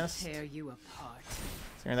they minus. Tear you apart.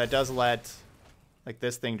 So that does let, like,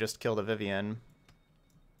 this thing just kill the Vivian.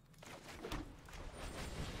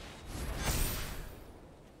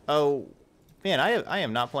 Oh, man, I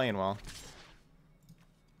am not playing well.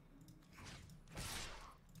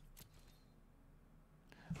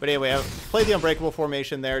 But anyway, I played the Unbreakable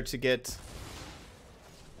formation there to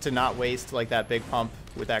not waste, like, that big pump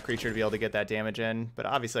with that creature to be able to get that damage in. But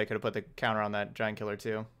obviously I could have put the counter on that Giant Killer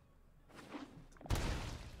too.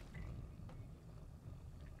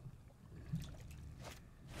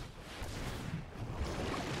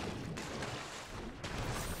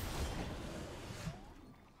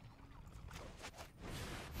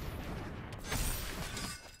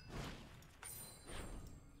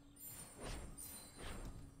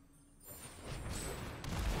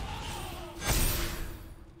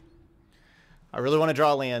 I really want to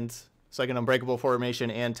draw land so I can Unbreakable formation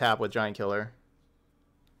and tap with Giant Killer.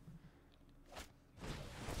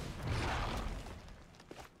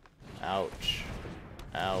 Ouch.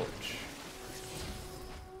 Ouch.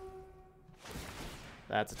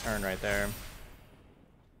 That's a turn right there.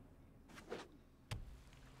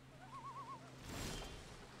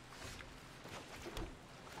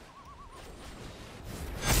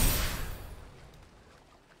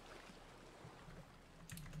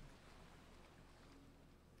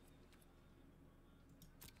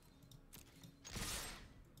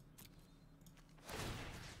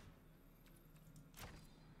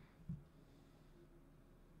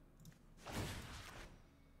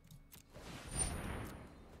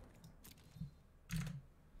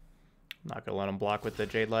 Not gonna let him block with the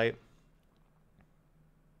Jade Light.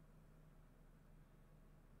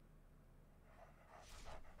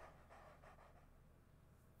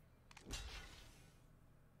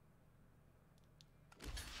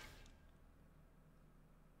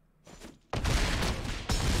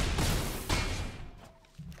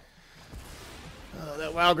 Oh,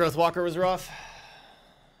 that Wild Growth Walker was rough.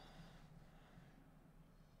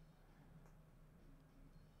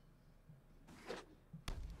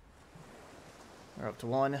 We're up to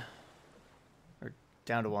 1. Or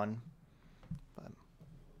down to 1. But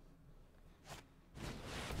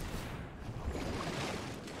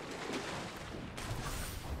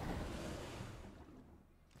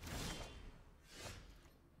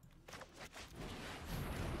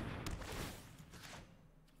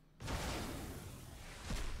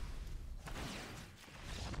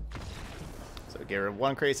so get rid of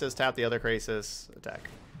one Krasis, tap the other Krasis, attack.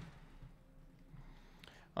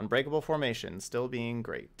 Unbreakable formation, still being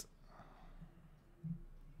great.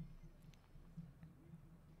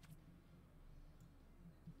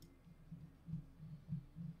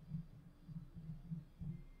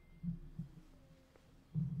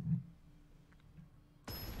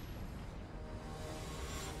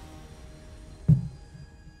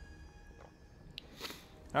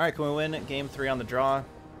 All right, can we win game 3 on the draw?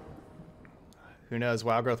 Who knows?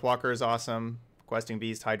 Wild Growth Walker is awesome. Questing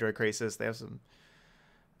Beast, Hydroid Krasis, they have some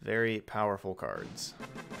very powerful cards.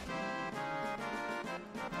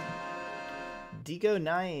 Deco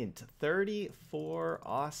Knight, 34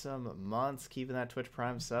 awesome months, keeping that Twitch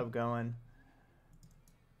Prime sub going.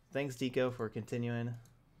 Thanks, Deco, for continuing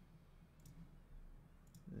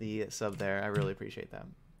the sub there. I really appreciate that.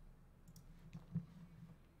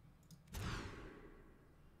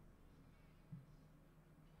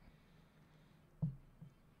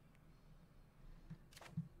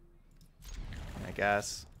 I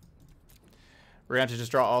guess we're going to have to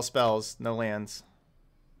just draw all spells, no lands.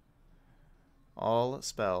 All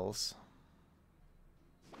spells.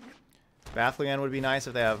 Bathlian would be nice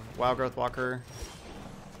if they have Wild Growth Walker.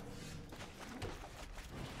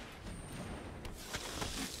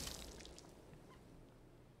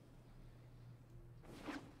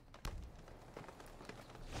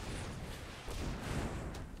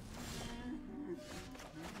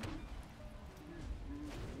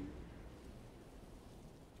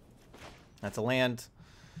 That's a land.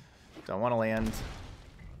 Don't want to land.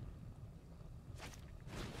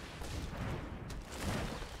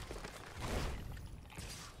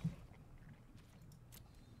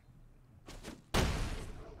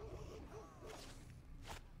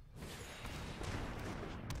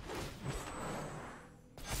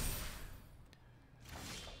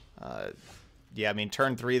 Yeah, I mean,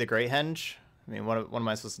 turn 3, the Great Henge. I mean, what am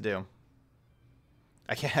I supposed to do?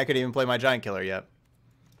 I could even play my Giant Killer yet.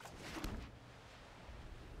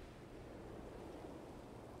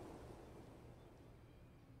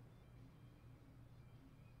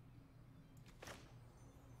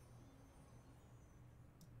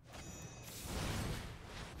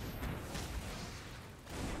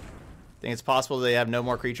 Think it's possible they have no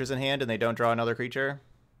more creatures in hand and they don't draw another creature?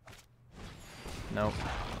 Nope.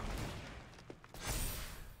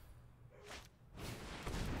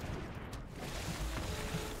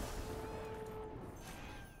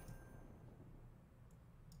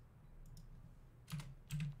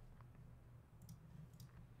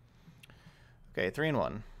 Okay, 3 and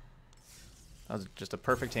 1. That was just a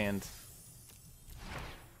perfect hand.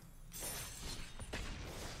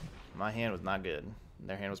 My hand was not good.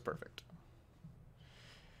 Their hand was perfect.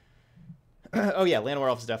 Oh yeah, Land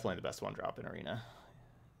Werewolf is definitely the best one drop in Arena.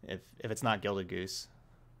 If it's not Gilded Goose.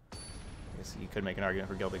 I guess you could make an argument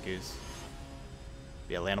for Gilded Goose.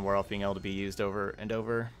 But yeah, Land Werewolf being able to be used over and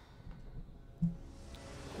over.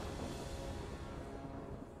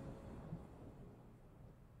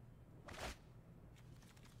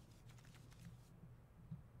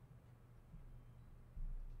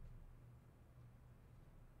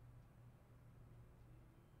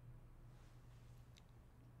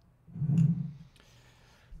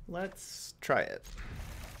 Let's try it.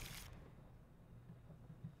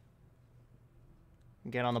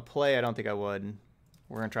 Again, on the play, I don't think I would.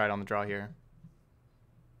 We're going to try it on the draw here.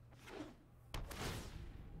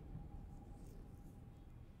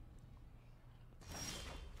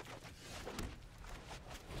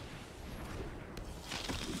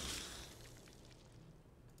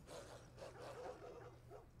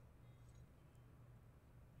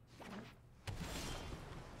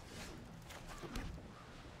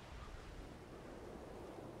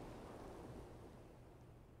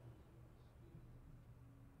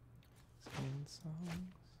 Songs.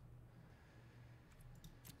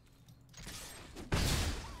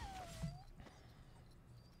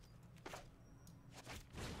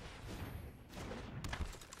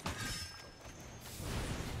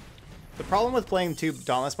 The problem with playing 2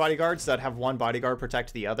 Dauntless Bodyguards is that have one bodyguard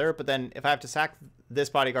protect the other, but then if I have to sack this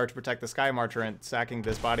bodyguard to protect the Sky Marcher and sacking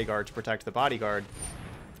this bodyguard to protect the bodyguard,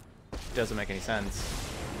 it doesn't make any sense.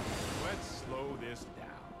 Let's slow this down.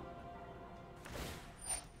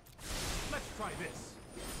 Let's try this.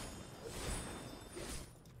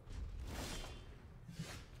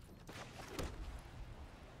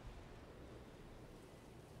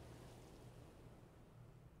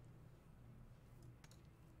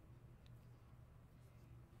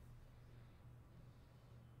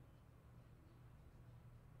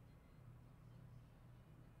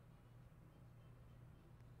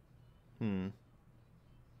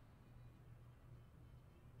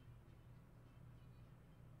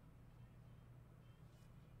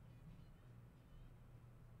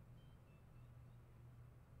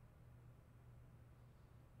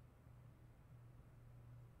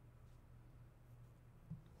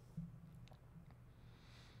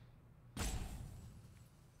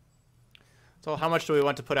 So how much do we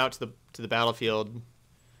want to put out to the battlefield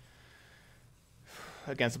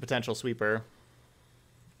against a potential sweeper?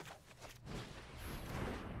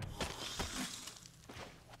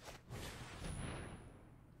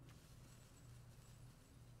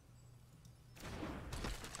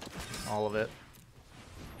 All of it.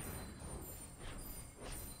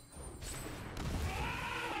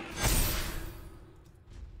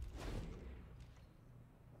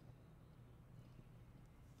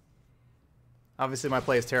 Obviously, my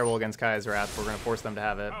play is terrible against Kaya's Wrath. We're going to force them to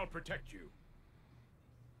have it. I'll protect you.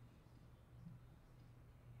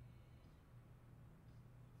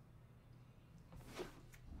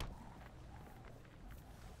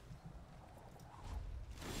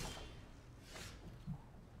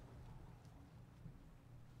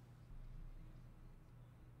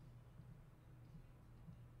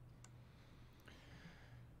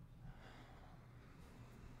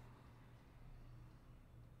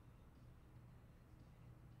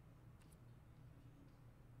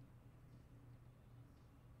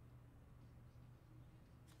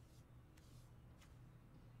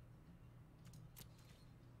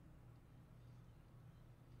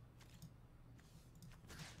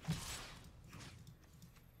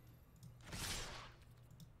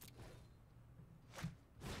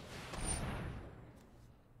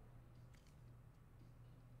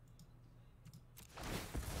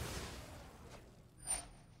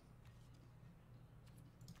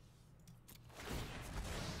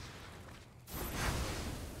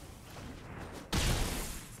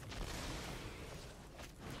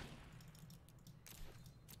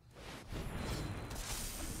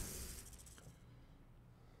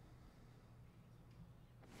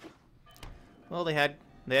 Well, they had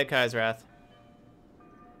Kai's Wrath.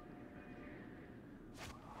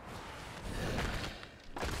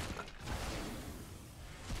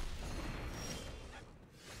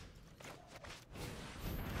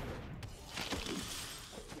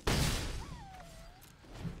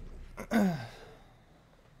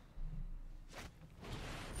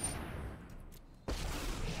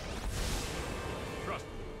 Trust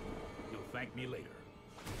me. You'll thank me later.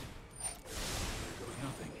 There goes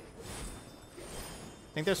nothing.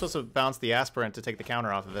 I think they're supposed to bounce the Aspirant to take the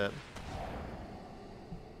counter off of it.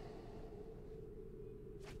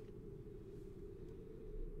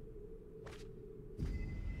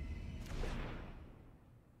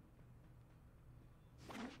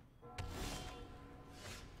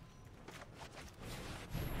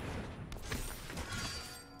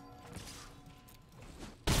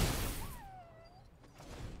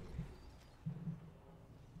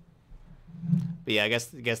 But yeah, I guess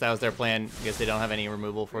that was their plan. I guess they don't have any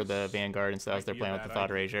removal for the Vanguard, and so that was their plan with the Thought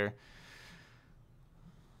Erasure.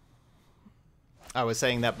 I was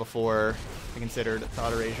saying that before I considered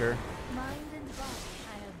Thought Erasure. Mind and body,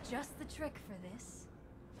 I have just the trick for this.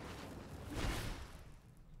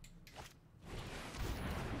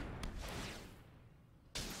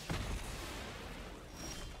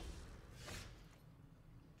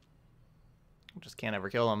 Just can't ever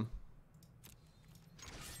kill him.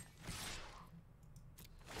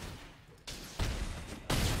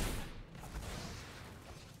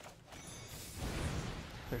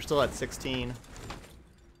 They're still at 16.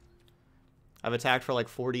 I've attacked for like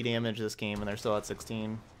 40 damage this game, and they're still at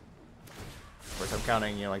 16. Of course, I'm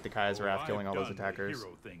counting, you know, like the Kai's Wrath killing all those attackers.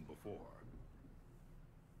 Hero thing before.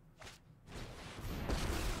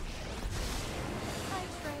 I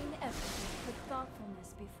train everything with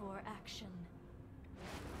thoughtfulness before action.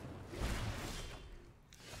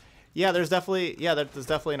 Yeah, there's definitely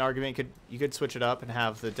an argument. You could switch it up and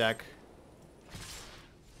have the deck.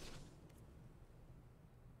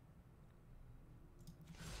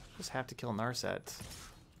 Just have to kill Narset.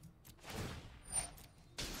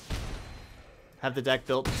 Have the deck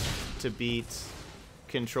built to beat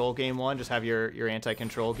control game 1. Just have your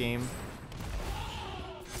anti-control game,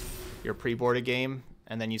 your pre-boarded game,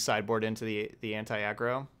 and then you sideboard into the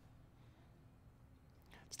anti-aggro.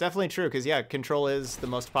 It's definitely true, because yeah, control is the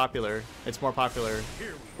most popular. It's more popular.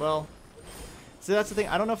 Well, so that's the thing.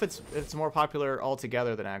 I don't know if it's more popular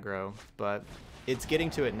altogether than aggro, but it's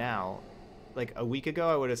getting to it now. Like a week ago,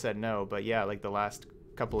 I would have said no, but yeah, like the last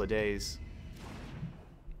couple of days,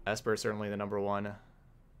 Esper is certainly the #1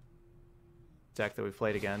 deck that we've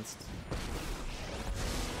played against.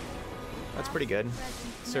 That's pretty good.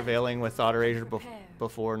 Surveilling with Thought Erasure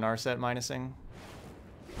before Narset minusing.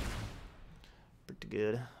 Pretty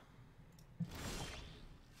good.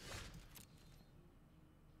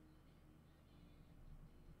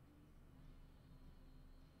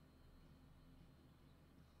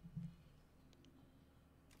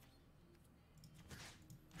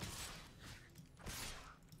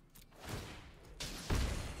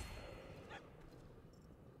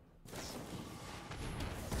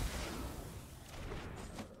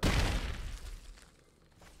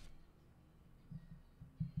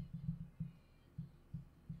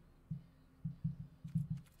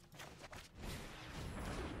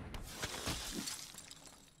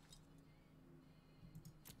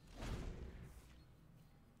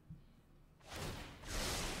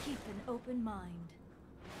 Keep an open mind.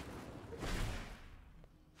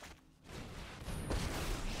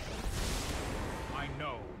 I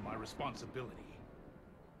know my responsibility.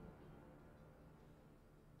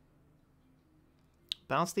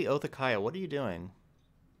 Bounce the Othakaya. What are you doing?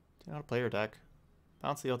 Do you know how to play your deck?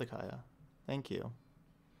 Bounce the Othakaya. Thank you.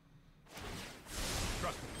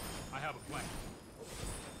 Trust me, I have a plan.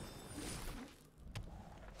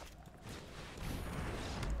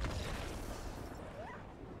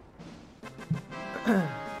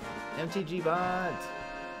 MTG bot.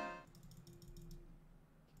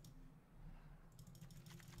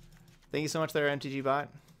 Thank you so much there, MTG bot.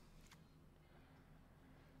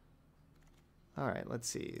 All right, let's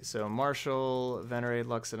see. So Marshall, Venerate,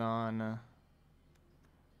 Luxodon,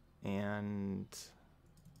 and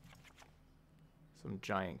some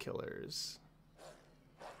giant killers.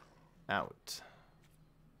 Out.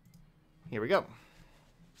 Here we go.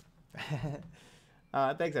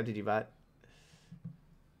 Thanks, MTG bot.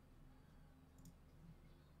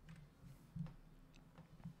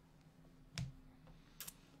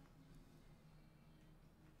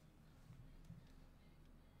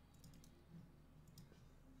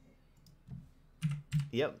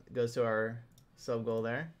 Yep, goes to our sub goal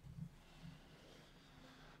there.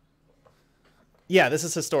 Yeah, this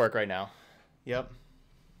is historic right now. Yep.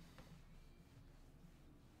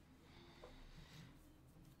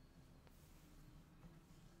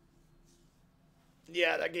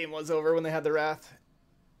 Yeah, that game was over when they had the Wrath.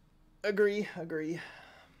 Agree. But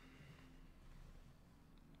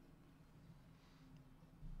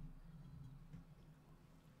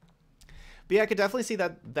yeah, I could definitely see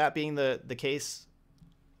that being the case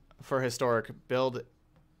for Historic. Build,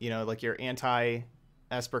 you know, like your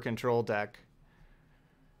anti-Esper control deck.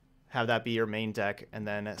 Have that be your main deck, and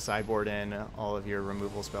then sideboard in all of your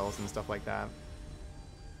removal spells and stuff like that.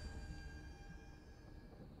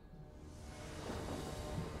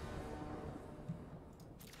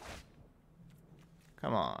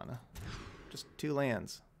 Come on. Just 2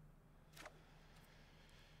 lands.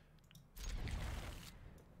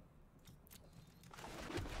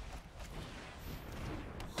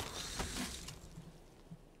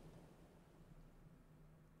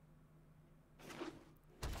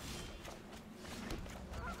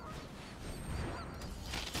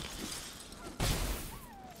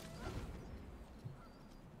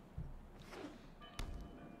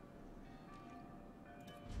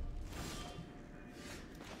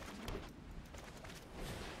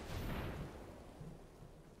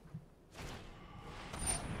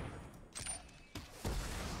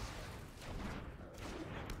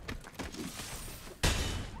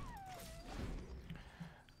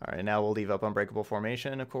 All right, now we'll leave up Unbreakable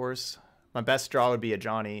Formation, of course. My best draw would be a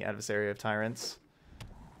Johnny, Adversary of Tyrants.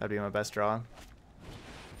 That'd be my best draw.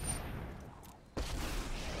 I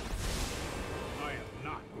am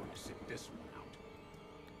not going to sit this one out.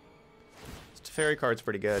 This Teferi card's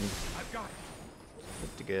pretty good. I've got it.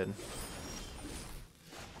 Pretty good.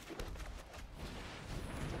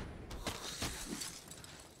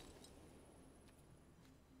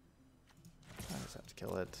 I just have to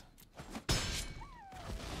kill it.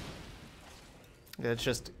 Yeah, it's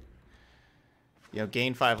just, you know,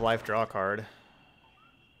 gain 5 life, draw a card.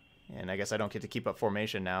 And I guess I don't get to keep up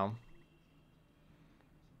formation now.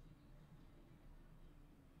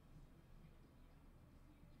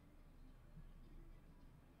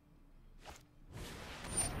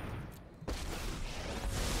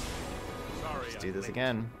 Sorry, Let's do this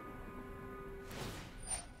again.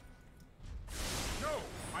 No,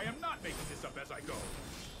 I am not making this up as I go.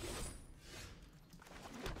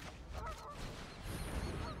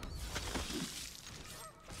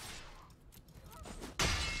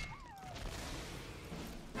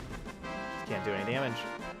 Can't do any damage.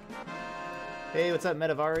 Hey, what's up,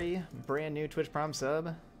 Metavari? Brand new Twitch Prime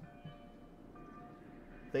sub.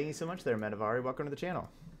 Thank you so much there, Metavari. Welcome to the channel.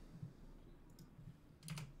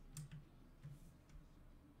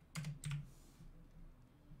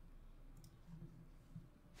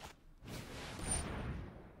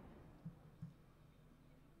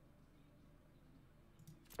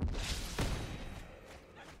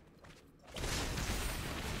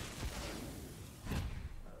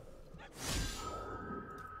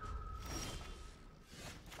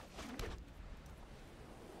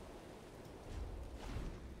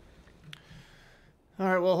 All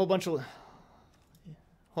right, well, a whole bunch of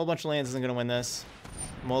lands isn't gonna win this.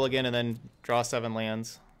 Mulligan and then draw 7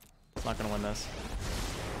 lands. It's not gonna win this.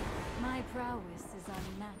 My prowess is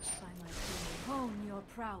unmatched by my fury. Hone your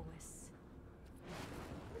prowess.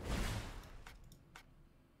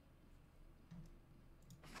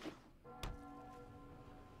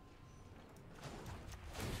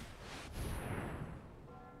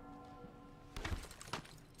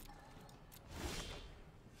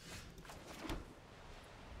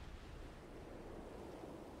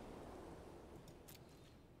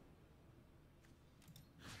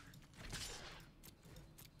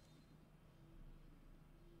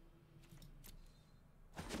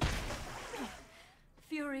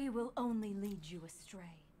 Fury will only lead you astray.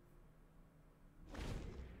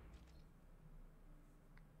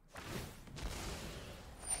 I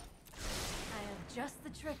have just the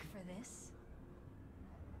trick for this.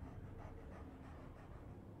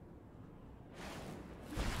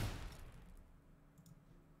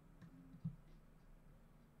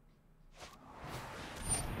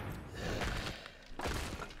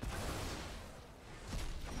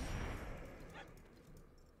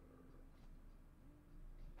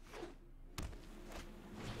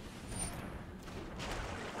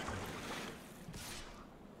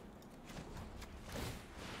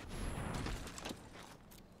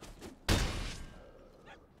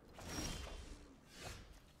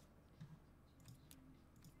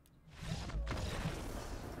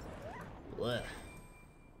 Blech.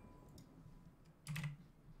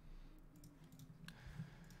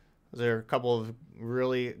 Those are a couple of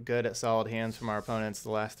really good, solid hands from our opponents the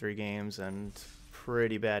last 3 games, and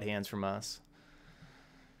pretty bad hands from us.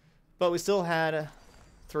 But we still had a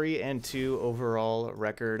 3-2 overall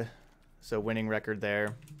record, so winning record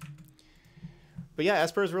there. But yeah,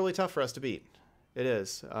 Esper is really tough for us to beat. It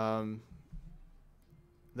is.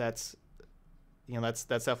 That's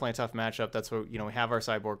definitely a tough matchup. That's what, we have our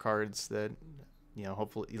sideboard cards that,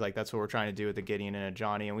 hopefully, like, that's what we're trying to do with the Gideon and a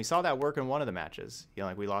Johnny, and we saw that work in one of the matches.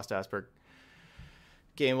 Like, we lost Esper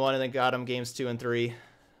game 1 and then got him games 2 and 3.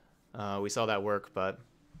 We saw that work, but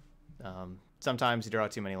sometimes you draw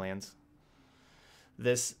too many lands.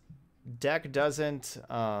 This deck doesn't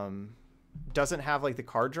have like the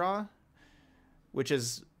card draw, which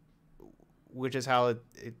is how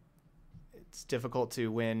it's difficult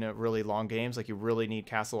to win really long games. Like, you really need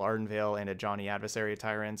Castle Ardenvale and a Johnny Adversary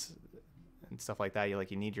Tyrants and stuff like that.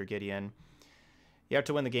 You need your Gideon. You have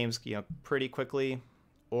to win the games, pretty quickly,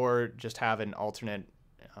 or just have an alternate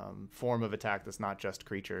form of attack that's not just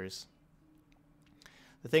creatures.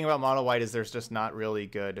 The thing about mono white is there's just not really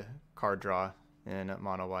good card draw in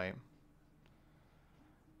mono white.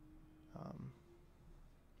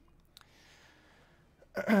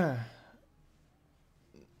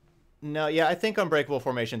 No, yeah, I think Unbreakable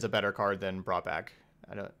Formation's a better card than Brought Back.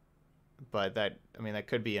 That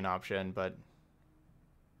could be an option, but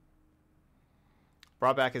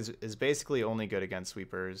Brought Back is basically only good against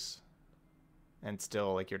sweepers, and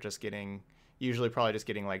still, like, you're just usually probably just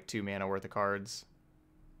getting like 2 mana worth of cards.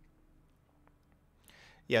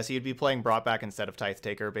 Yeah, so you'd be playing Brought Back instead of Tithe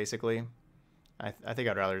Taker, basically. I think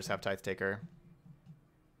I'd rather just have Tithe Taker.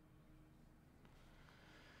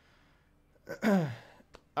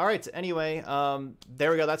 All right, anyway,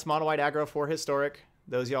 there we go. That's Mono White Aggro for Historic.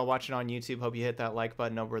 Those y'all watching on YouTube, hope you hit that like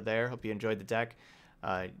button over there. Hope you enjoyed the deck.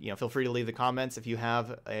 Feel free to leave the comments if you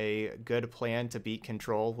have a good plan to beat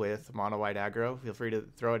Control with Mono White Aggro. Feel free to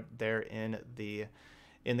throw it there in the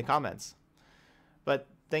comments. But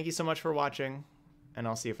thank you so much for watching, and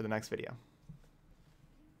I'll see you for the next video.